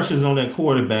much pressure is on that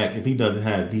quarterback if he doesn't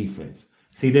have defense?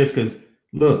 See this, because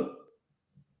look,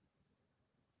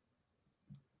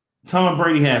 Tom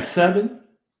Brady has 7.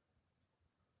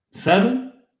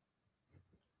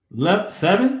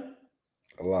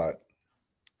 A lot.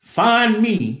 Find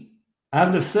me out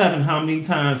of the 7 how many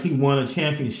times he won a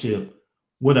championship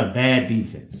with a bad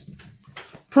defense.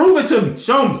 Prove it to me.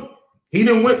 Show me. He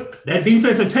didn't win. That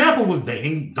defense in Tampa was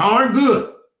darn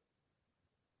good.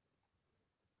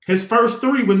 His first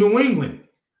 3 with New England.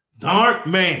 Darn,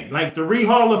 man. Like 3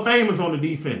 Hall of Famers on the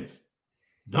defense.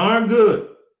 Darn good.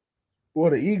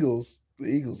 Well, the Eagles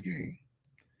game.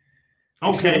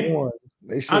 Okay.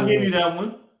 I'll give you that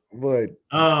one. But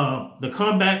the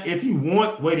comeback, if you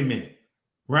want, wait a minute.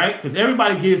 Right? Because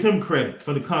everybody gives him credit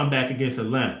for the comeback against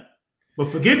Atlanta.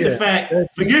 But forget the fact that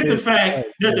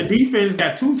the defense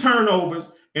got 2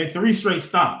 turnovers and 3 straight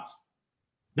stops.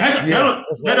 That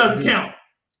doesn't count.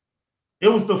 It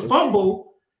was the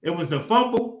fumble. It was the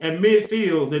fumble and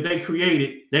midfield that they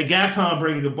created that got Tom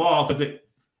Brady the ball because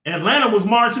Atlanta was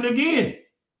marching again.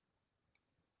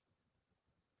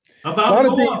 A lot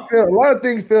of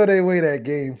things fell their way that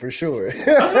game for sure.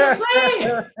 That's what I'm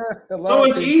saying. So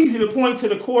it's easy to point to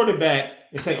the quarterback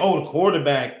and say, "Oh, the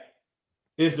quarterback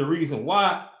is the reason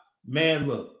why." Man,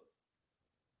 look,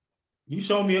 you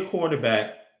show me a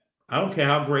quarterback, I don't care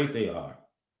how great they are,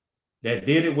 that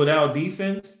did it without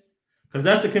defense, because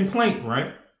that's the complaint,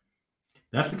 right?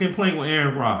 That's the complaint with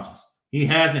Aaron Rodgers. He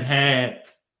hasn't had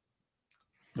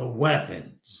the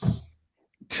weapons.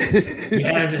 He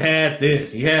hasn't had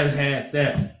this. He hasn't had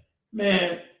that.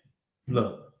 Man,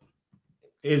 look,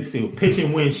 it's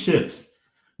pitching wins ships.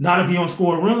 Not if you don't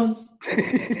score runs.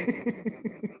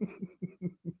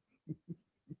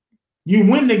 You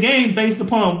win the game based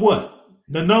upon what?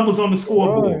 The numbers on the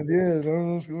scoreboard.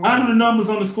 How do the numbers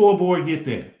on the scoreboard get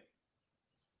there?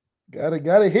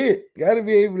 Gotta hit. Gotta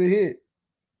be able to hit.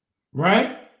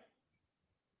 Right?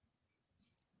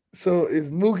 So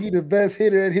is Mookie the best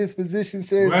hitter at his position,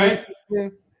 says right? Jason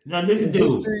Smith? Now this is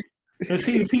dude. And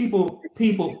see, people,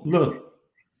 look.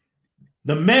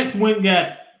 The Mets went and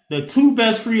got the 2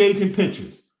 best free agent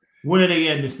pitchers. Where are they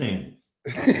at in the standings?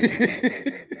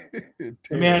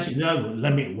 Let me ask you another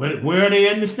one. Where are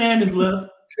they in the standings, love?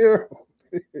 Terrible.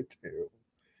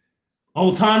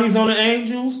 Ohtani's on the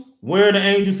Angels. Where are the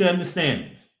Angels at in the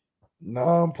standings?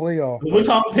 Non-playoff. We're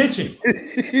talking pitching.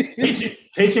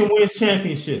 Pitching wins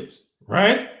championships,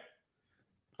 right?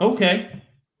 Okay.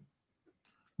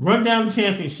 Run down the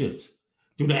championships.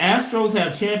 Do the Astros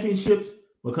have championships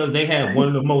because they have one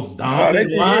of the most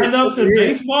dominant lineups in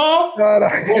baseball? Or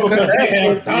because they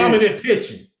have dominant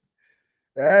pitching?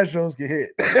 The Astros get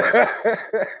hit.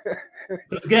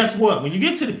 Because guess what? When you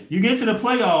get to the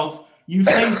playoffs, you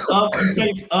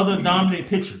face other dominant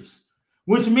pitchers,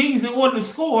 which means in order to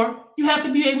score, you have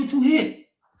to be able to hit.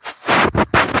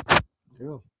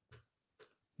 Yeah.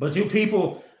 But you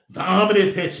people,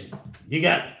 dominant pitching. You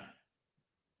got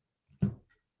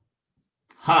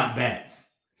hot bats.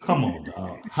 Come on,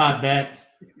 dog. Hot bats.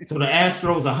 So the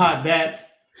Astros are hot bats.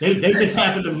 They just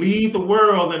happen to lead the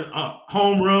world in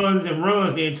home runs and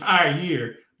runs the entire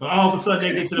year. But all of a sudden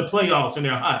they get to the playoffs and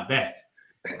they're hot bats.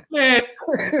 Man,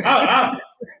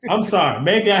 I'm sorry.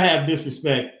 Maybe I have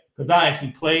disrespect because I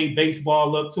actually played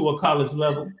baseball up to a college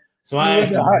level. So you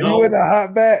wasn't a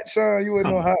hot bat, Sean. You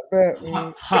wasn't no hot bat.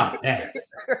 Man. Hot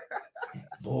bats.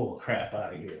 Bull crap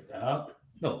out of here, dog.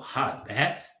 No hot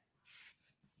bats.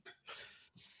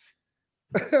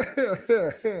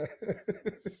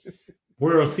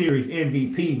 World Series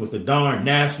MVP was the darn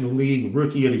National League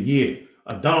Rookie of the Year.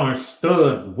 A darn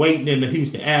stud waiting in the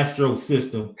Houston Astros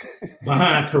system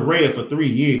behind Correa for 3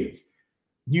 years.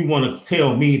 You want to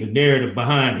tell me the narrative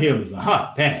behind him is a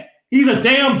hot bat? He's a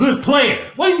damn good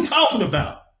player. What are you talking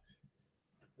about?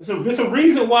 There's a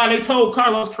reason why they told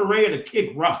Carlos Correa to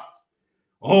kick rocks.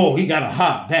 Oh, he got a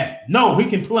hot bat. No, he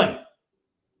can play.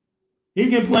 He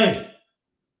can play.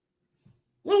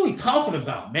 What are we talking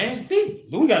about, man?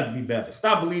 We got to be better.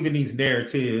 Stop believing these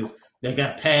narratives that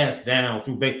got passed down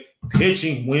through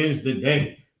pitching wins the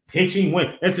day. Pitching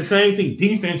wins. That's the same thing.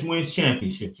 Defense wins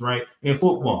championships, right? In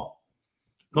football.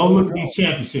 Go look at these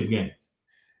championship games.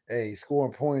 Hey,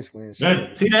 scoring points wins.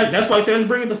 That's why I said let's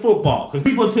bring it to football. Because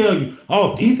people tell you,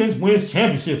 oh, defense wins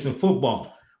championships in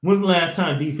football. When's the last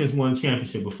time defense won a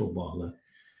championship in football?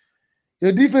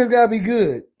 Your defense gotta be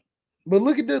good. But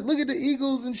look at the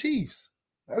Eagles and Chiefs.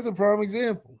 That's a prime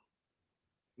example.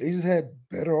 They just had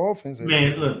better offense.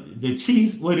 Man, look, the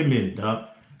Chiefs, wait a minute, dog.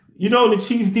 You know the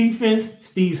Chiefs defense?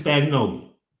 Steve Spagnuolo.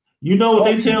 You know what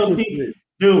they tell Steve?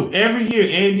 Dude, every year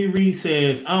Andy Reid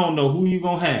says, I don't know who you're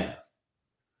going to have,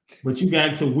 but you got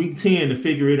until week 10 to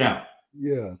figure it out.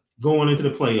 Yeah. Going into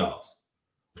the playoffs.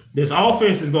 This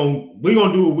offense we're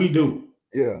going to do what we do.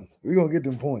 Yeah, we're going to get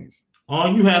them points.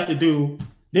 All you have to do,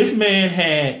 this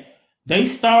man they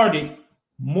started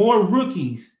more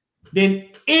rookies than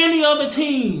any other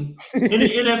team in the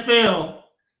NFL.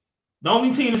 The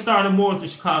only team that started more is the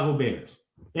Chicago Bears.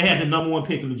 They had the number 1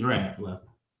 pick in the draft. Left.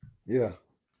 Yeah.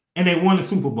 And they won the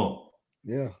Super Bowl.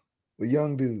 Yeah. With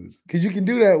young dudes. Because you can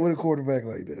do that with a quarterback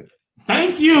like that.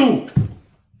 Thank you.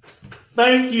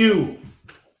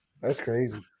 That's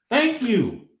crazy. Thank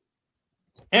you.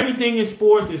 Everything in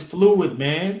sports is fluid,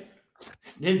 man.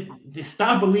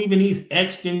 Stop believing these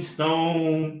etched in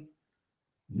stone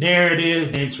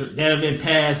narratives that have been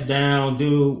passed down,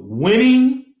 dude.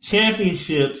 Winning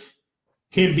championships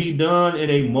can be done in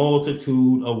a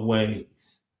multitude of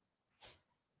ways.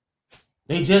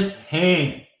 They just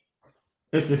can.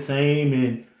 It's the same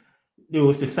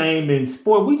in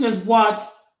sport. We just watched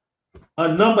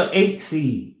a number 8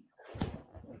 seed,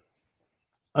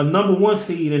 a number 1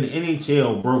 seed in the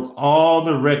NHL broke all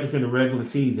the records in the regular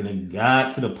season and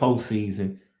got to the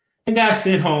postseason and got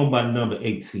sent home by the number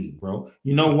 8 seed, bro.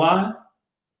 You know why?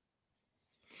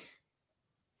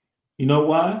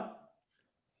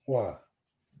 Why?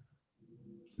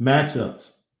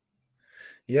 Matchups.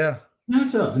 Yeah.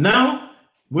 Matchups. Now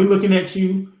we're looking at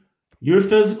you. You're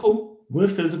physical. We're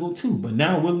physical too. But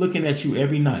now we're looking at you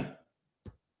every night.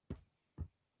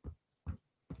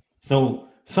 So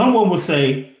someone would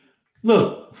say,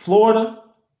 look, Florida,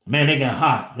 man, they got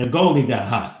hot. Their goalie got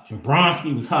hot.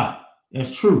 Jabronsky was hot.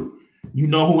 That's true. You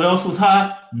know who else was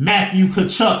hot? Matthew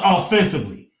Tkachuk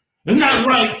offensively. It's not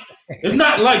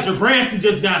like Jabronsky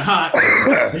just got hot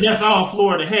and that's all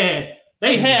Florida had.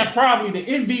 They had probably the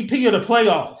MVP of the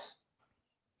playoffs.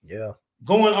 Yeah.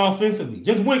 Going offensively.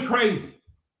 Just went crazy.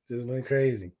 It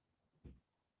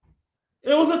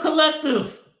was a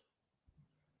collective.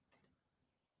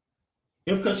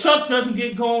 If Tkachuk doesn't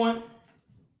get going,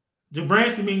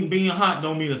 Jabronsky being hot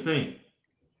don't mean a thing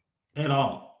at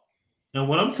all. And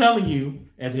what I'm telling you,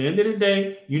 at the end of the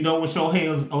day, you know where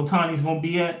Shohei Ohtani's going to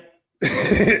be at?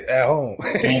 At home.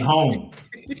 At home.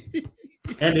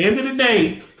 At the end of the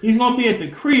day, he's going to be at the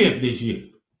crib this year.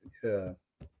 Yeah.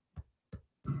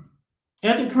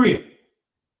 At the crib.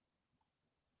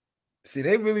 See,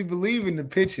 they really believe in the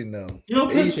pitching, though.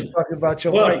 Pitching. Talking about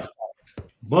your White Sox.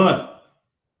 But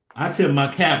I tip my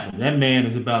cap, that man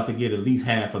is about to get at least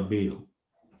half a bill.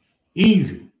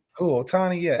 Easy. Oh,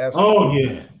 Ohtani, yeah, absolutely.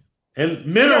 Oh, yeah. And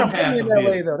minimum half a bill.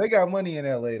 LA, though. They got money in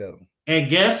LA, though. And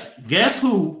guess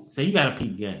who? So you got to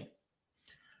peep game.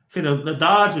 See, the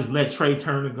Dodgers let Trey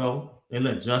Turner go. They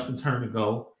let Justin Turner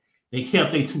go. They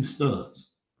kept their 2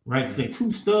 studs, right? Because their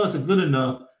 2 studs are good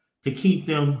enough to keep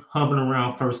them hovering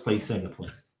around first place, second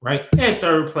place, right? They're at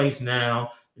third place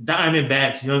now.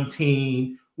 Diamondbacks, young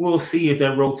team. We'll see if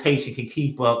that rotation can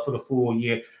keep up for the full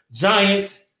year.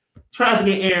 Giants tried to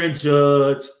get Aaron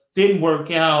Judge. Didn't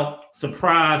work out.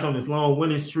 Surprise on his long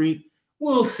winning streak.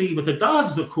 We'll see. But the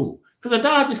Dodgers are cool. Because the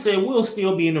Dodgers said we'll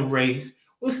still be in the race.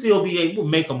 We'll still be able to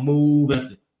make a move at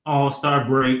the All-Star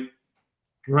break.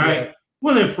 Right? Yeah.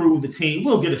 We'll improve the team.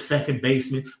 We'll get a second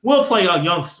baseman. We'll play our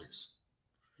youngsters.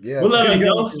 Yeah. We'll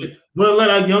let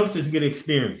our youngsters get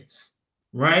experience.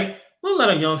 Right? We'll let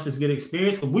our youngsters get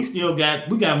experience because we got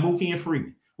Mookie and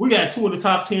Freeman. We got 2 of the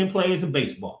top 10 players in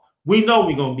baseball. We know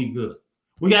we're going to be good.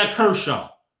 We got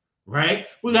Kershaw, right?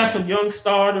 We got some young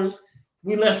starters.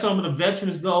 We let some of the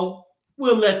veterans go.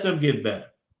 We'll let them get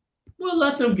better.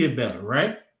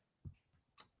 Right?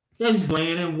 They're just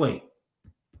laying in wait.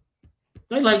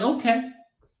 They're like, okay.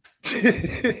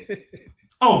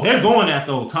 Oh, they're going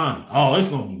after Ohtani. Oh, it's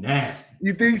going to be nasty.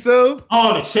 You think so?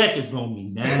 Oh, the check is going to be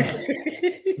nasty.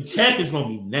 The check is going to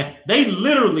be nasty.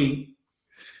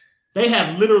 They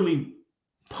have literally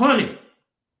punted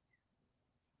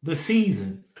the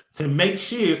season to make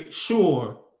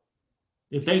sure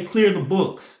that they clear the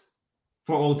books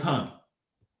for Ohtani.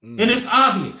 And it's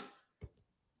obvious.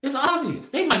 It's obvious.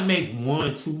 They might make 1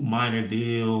 or 2 minor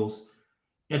deals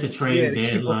at the trade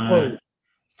deadline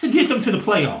to get them to the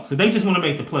playoffs. So they just want to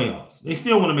make the playoffs. They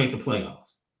still want to make the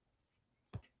playoffs.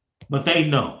 But they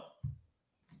know.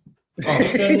 Oh, they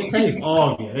set the table.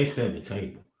 Oh, yeah, they set the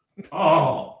table.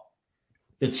 Oh,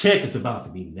 the check is about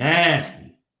to be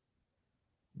nasty.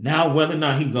 Now, whether or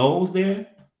not he goes there,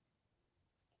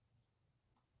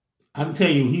 I can tell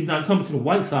you he's not coming to the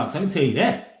White Sox. I can tell you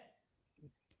that.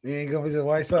 He ain't coming to the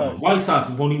White Sox. White Sox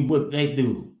won't even what they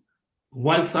do.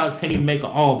 White Sox can't even make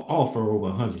an offer over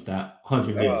 $100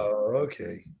 million. Oh,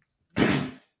 okay.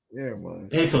 Yeah, man.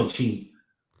 They're so cheap.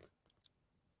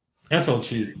 That's so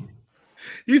cheap.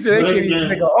 You said they can't even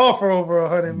make an offer over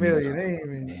 $100 million. They ain't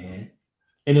even.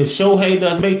 And if Shohei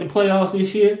doesn't make the playoffs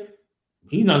this year,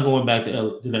 he's not going back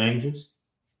to the Angels.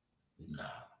 Nah.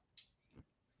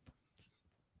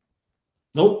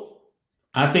 Nope.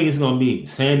 I think it's going to be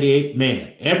San Diego.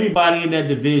 Man, everybody in that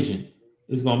division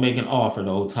is going to make an offer to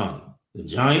Ohtani. The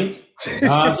Giants, the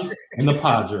Dodgers, and the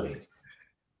Padres.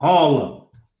 All of them.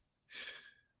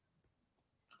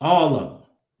 All of them.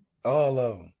 All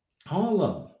of them. All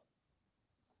of them.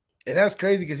 And that's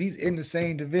crazy because he's in the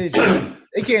same division.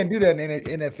 They can't do that in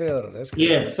the NFL, though. That's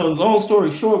crazy. Yeah, so long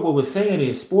story short, what we're saying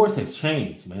is sports has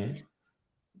changed, man.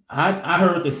 I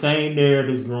heard the same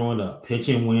narratives growing up.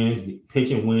 Pitching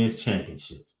wins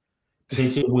championships.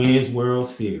 Pitching wins World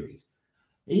Series.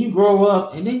 And you grow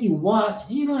up and then you watch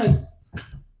and you're like,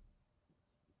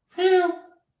 fam,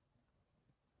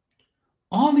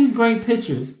 all these great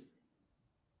pitchers,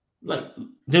 like,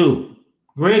 dude,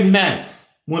 Greg Maddux,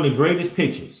 one of the greatest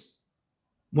pitchers.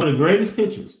 One of the greatest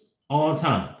pitchers all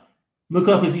time. Look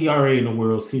up his ERA in the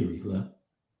World Series, left.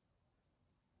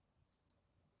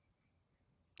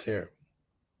 Terrible.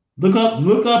 Look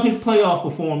up his playoff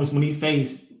performance when he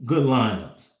faced good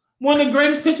lineups. One of the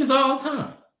greatest pitchers of all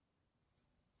time.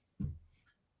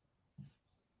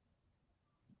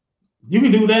 You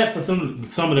can do that for some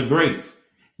of the greats.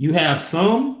 You have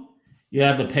the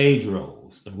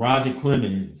Pedros, the Roger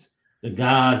Clemens, the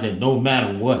guys that no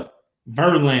matter what,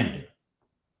 Verlander,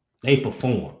 they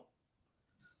perform.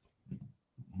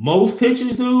 Most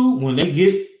pitchers do, when they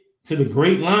get to the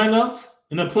great lineups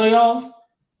in the playoffs,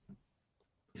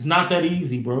 it's not that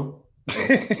easy, bro.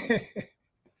 It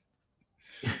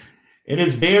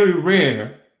is very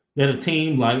rare that a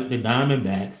team like the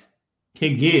Diamondbacks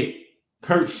can get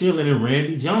Curt Schilling and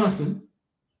Randy Johnson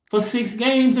for 6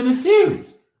 games in a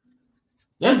series.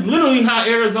 That's literally how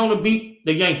Arizona beat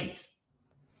the Yankees.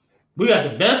 We got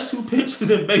the best 2 pitchers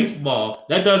in baseball.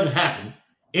 That doesn't happen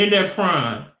in their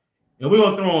prime. And we're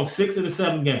going to throw them 6 of the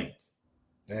 7 games.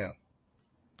 Damn.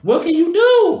 What can you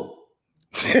do?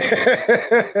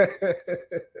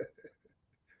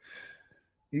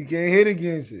 You can't hit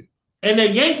against it. And the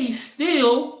Yankees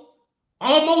still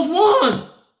almost won.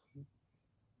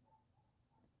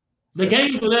 The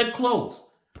games were that close.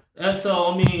 That's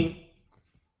all. I mean,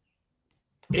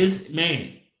 it's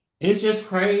just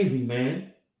crazy,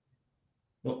 man.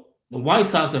 The White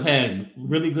Sox have had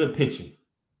really good pitching.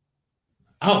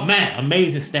 Oh, man,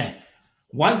 amazing stat.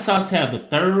 White Sox have the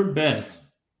 3rd best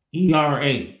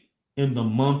ERA in the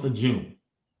month of June.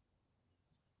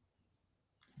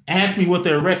 Ask me what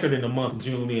their record in the month of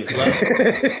June is.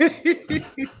 Right?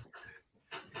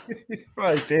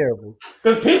 Probably terrible.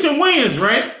 Because pitching wins,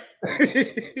 right?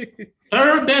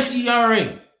 3rd best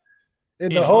ERA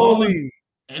in the whole league.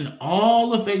 In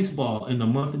all of baseball in the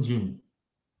month of June.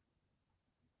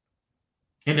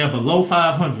 And they're below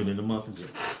 500 in the month of June.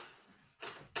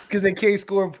 Because they can't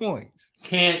score points.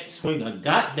 Can't swing a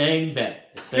goddamn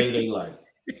bat to save their life.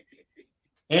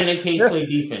 And they can't play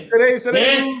defense. They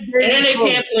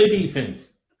can't play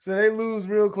defense. So they lose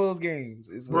real close games.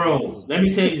 Bro, let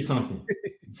me tell you something.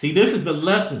 See, this is the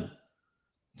lesson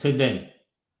today.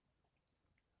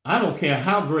 I don't care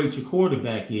how great your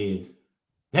quarterback is.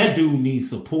 That dude needs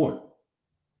support.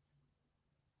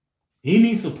 He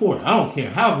needs support. I don't care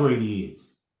how great he is.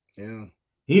 Yeah.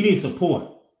 He needs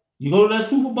support. You go to that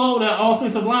Super Bowl, that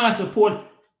offensive line support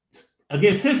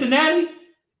against Cincinnati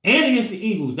and against the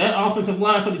Eagles. That offensive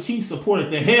line for the Chiefs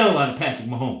supported the hell out of Patrick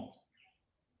Mahomes.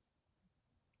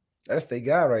 That's their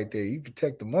guy right there. You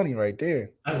protect the money right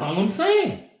there. That's all I'm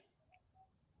saying.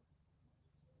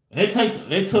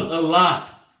 It took a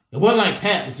lot. It wasn't like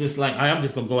Pat was just like, I'm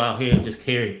just gonna go out here and just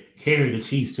carry the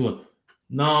Chiefs to it.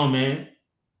 No, man.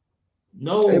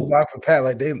 No. They block for Pat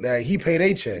like he paid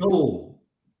their checks. No.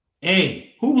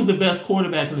 Hey, who was the best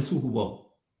quarterback in the Super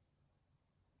Bowl?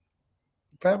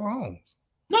 Pat Mahomes.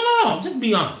 No. Just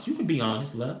be honest. You can be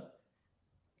honest, Left.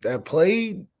 That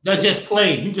played? That just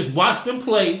played. You just watched them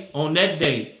play on that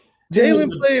day.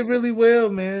 Jalen played really well,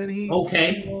 man.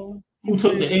 Okay. Who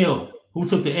took the L? Who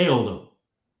took the L, though?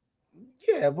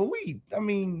 Yeah, but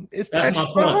it's Patrick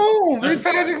Mahomes. It's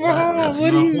Patrick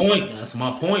Mahomes. That's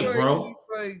my point, bro.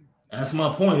 That's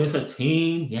my point. It's a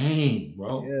team game,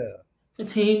 bro. Yeah. It's a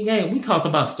team game. We talked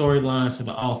about storylines for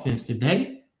the offense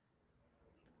today.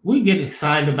 We get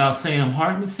excited about Sam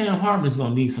Hartman. Sam Hartman's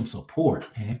going to need some support,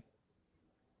 man.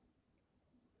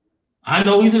 I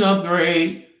know he's an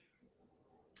upgrade.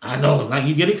 I know, like,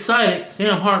 you get excited.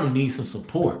 Sam Hartman needs some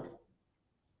support.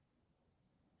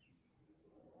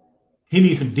 He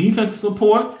needs some defensive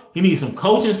support. He needs some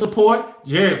coaching support.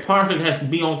 Jared Parker has to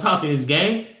be on top of his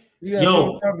game. You got to be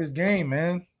on top of his game,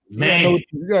 man. You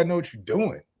got to know what you're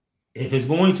doing. If it's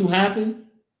going to happen,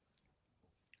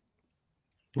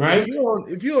 right?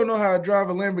 If you don't know how to drive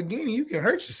a Lamborghini, you can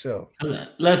hurt yourself.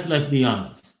 Let's be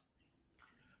honest.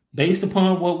 Based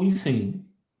upon what we've seen,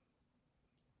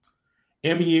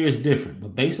 Every year is different,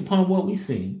 but based upon what we've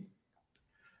seen,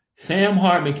 Sam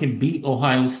Hartman can beat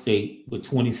Ohio State with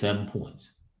 27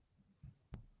 points.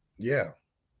 Yeah.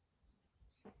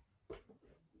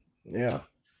 Yeah.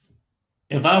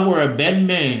 If I were a betting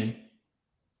man,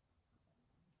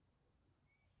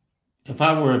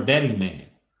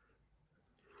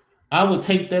 I would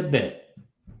take that bet.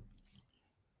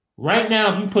 Right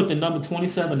now, if you put the number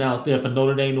 27 out there for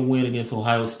Notre Dame to win against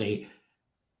Ohio State,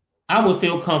 I would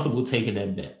feel comfortable taking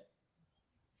that bet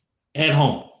at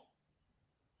home.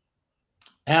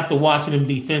 After watching them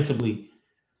defensively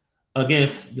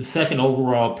against the second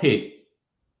overall pick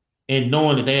and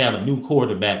knowing that they have a new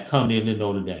quarterback coming into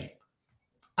Notre Dame,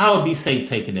 I would be safe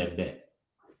taking that bet.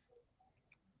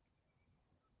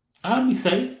 I'd be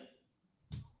safe.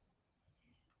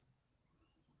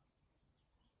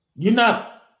 You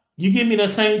give me that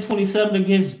same 27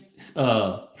 against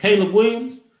Caleb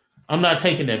Williams, I'm not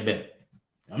taking that bet.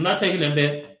 I'm not taking that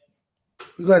bet.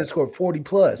 You got to score 40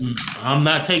 plus. I'm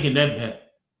not taking that bet.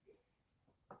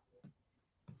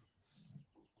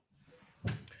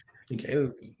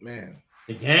 Caleb, man.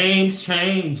 The games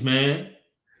change, man.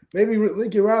 Maybe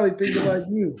Lincoln Riley thinking like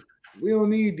you. We don't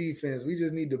need defense. We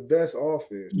just need the best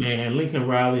offense. Man, Lincoln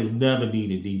Riley has never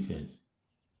needed defense.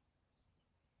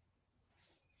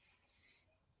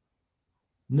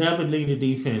 Never needed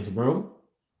defense, bro.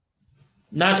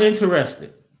 Not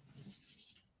interested.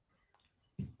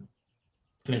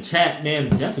 In the chat, man,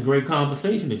 that's a great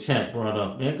conversation the chat brought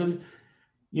up, man, because,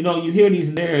 you hear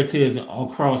these narratives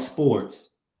across sports,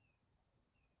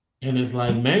 and it's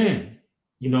like, man,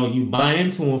 you buy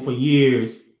into them for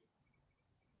years,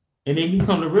 and then you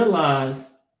come to realize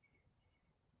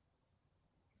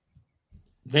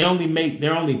they're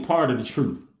only part of the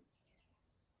truth.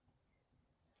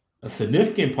 A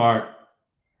significant part,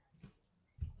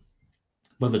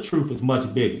 but the truth is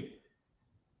much bigger.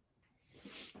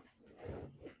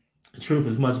 The truth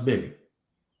is much bigger.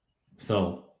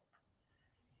 So,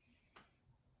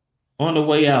 on the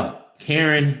way out,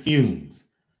 Karen Humes,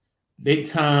 big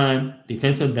time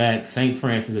defensive back, St.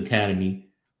 Francis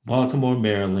Academy, Baltimore,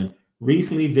 Maryland,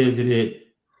 recently visited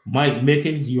Mike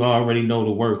Mickens. You already know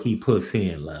the work he puts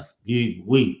in, Left.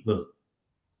 Look.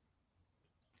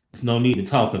 There's no need to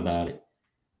talk about it.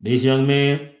 This young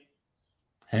man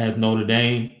has Notre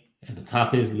Dame at the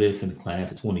top of his list in the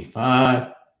class of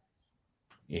 25.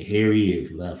 And here he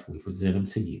is, Left. We present him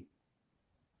to you.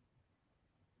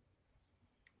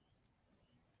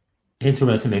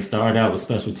 Interesting, they started out with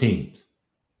special teams.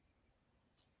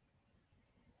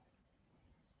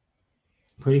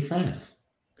 Pretty fast.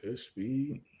 Good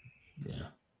speed. Yeah.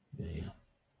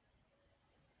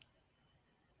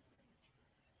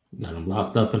 Got him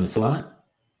locked up in the slot?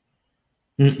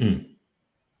 He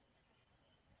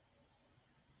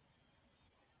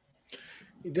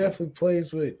definitely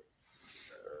plays with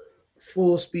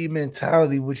full speed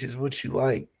mentality, which is what you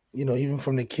like. Even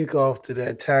from the kickoff to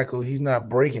that tackle, he's not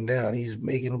breaking down. He's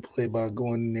making a play by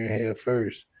going in there head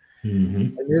first.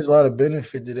 And there's a lot of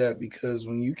benefit to that because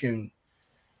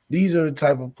these are the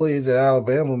type of plays that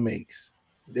Alabama makes.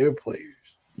 Their players.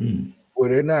 Where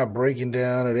they're not breaking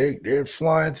down or they're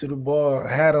flying to the ball,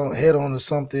 head on to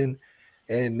something,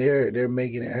 and they're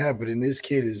making it happen. And this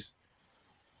kid is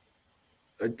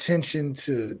attention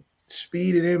to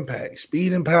speed and impact,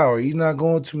 speed and power. He's not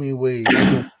going too many ways.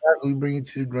 We bring it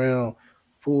to the ground,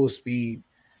 full speed,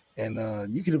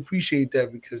 and you can appreciate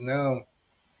that because now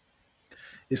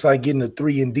it's like getting a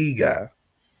 3-and-D guy.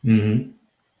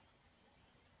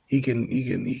 He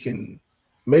can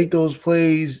make those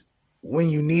plays when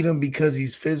you need him because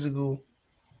he's physical,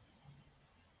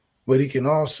 but he can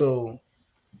also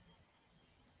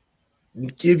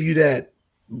give you that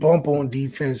bump on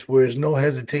defense where there's no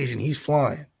hesitation. He's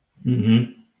flying.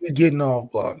 He's getting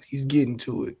off blocks. He's getting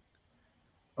to it.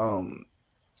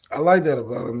 I like that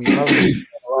about him. I mean,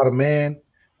 a lot of man,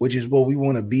 which is what we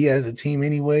want to be as a team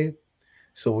anyway.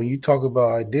 So when you talk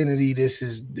about identity, this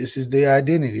is their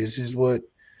identity. This is what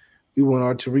we want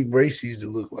our Tariq Bracy's to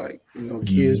look like.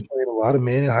 Kids playing a lot of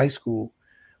men in high school,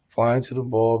 flying to the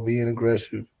ball, being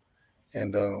aggressive.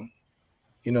 And,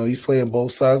 he's playing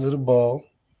both sides of the ball.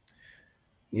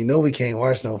 We can't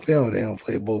watch no film. They don't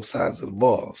play both sides of the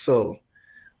ball. So,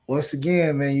 once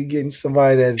again, man, you're getting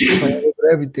somebody that's playing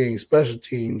with everything, special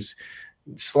teams,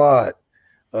 slot,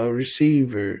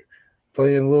 receiver,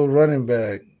 playing a little running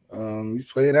back. He's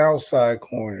playing outside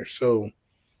corner. So,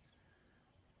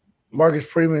 Marcus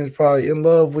Freeman is probably in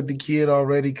love with the kid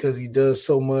already because he does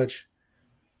so much.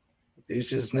 It's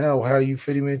just now, how do you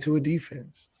fit him into a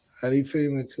defense? You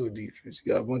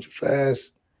got a bunch of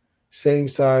fast, same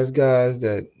size guys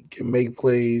that can make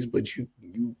plays, but you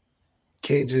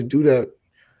Can't just do that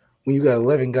when you got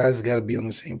 11 guys that got to be on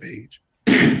the same page.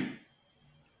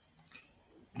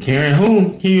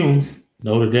 Karen Humes,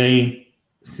 Notre Dame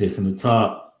sits in the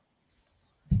top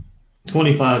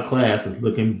 25 class is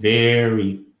looking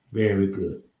very, very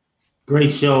good. Great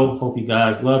show. Hope you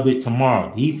guys loved it.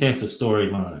 Tomorrow, defensive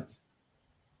storylines.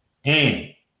 And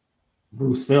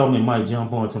Bruce Feldman might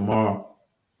jump on tomorrow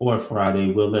or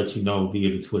Friday. We'll let you know via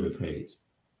the Twitter page.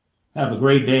 Have a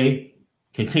great day.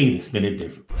 Continue to spin it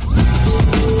different.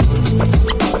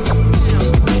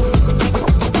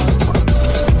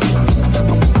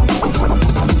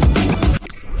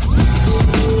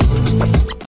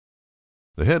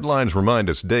 The headlines remind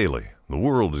us daily, the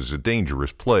world is a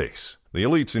dangerous place. The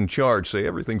elites in charge say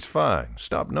everything's fine,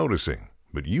 stop noticing.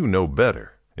 But you know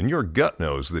better. And your gut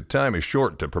knows that time is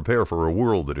short to prepare for a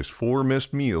world that is 4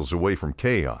 missed meals away from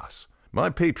chaos. My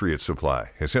Patriot Supply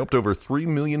has helped over 3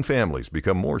 million families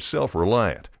become more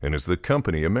self-reliant and is the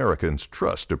company Americans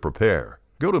trust to prepare.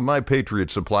 Go to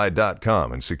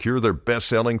MyPatriotSupply.com and secure their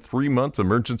best-selling 3-month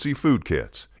emergency food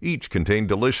kits. Each contain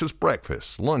delicious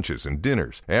breakfasts, lunches, and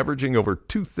dinners, averaging over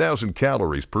 2,000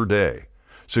 calories per day.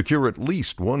 Secure at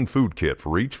least 1 food kit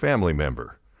for each family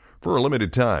member. For a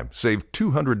limited time, save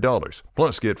 $200,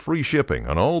 plus get free shipping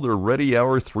on all their Ready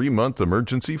Hour 3-month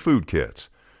emergency food kits.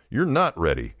 You're not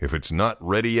ready if it's not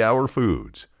Ready Hour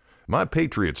Foods. My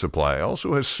Patriot Supply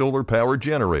also has solar power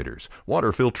generators,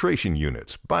 water filtration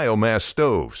units, biomass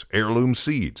stoves, heirloom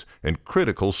seeds, and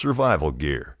critical survival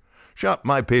gear. Shop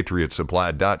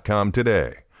MyPatriotSupply.com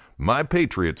today.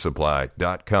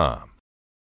 MyPatriotSupply.com.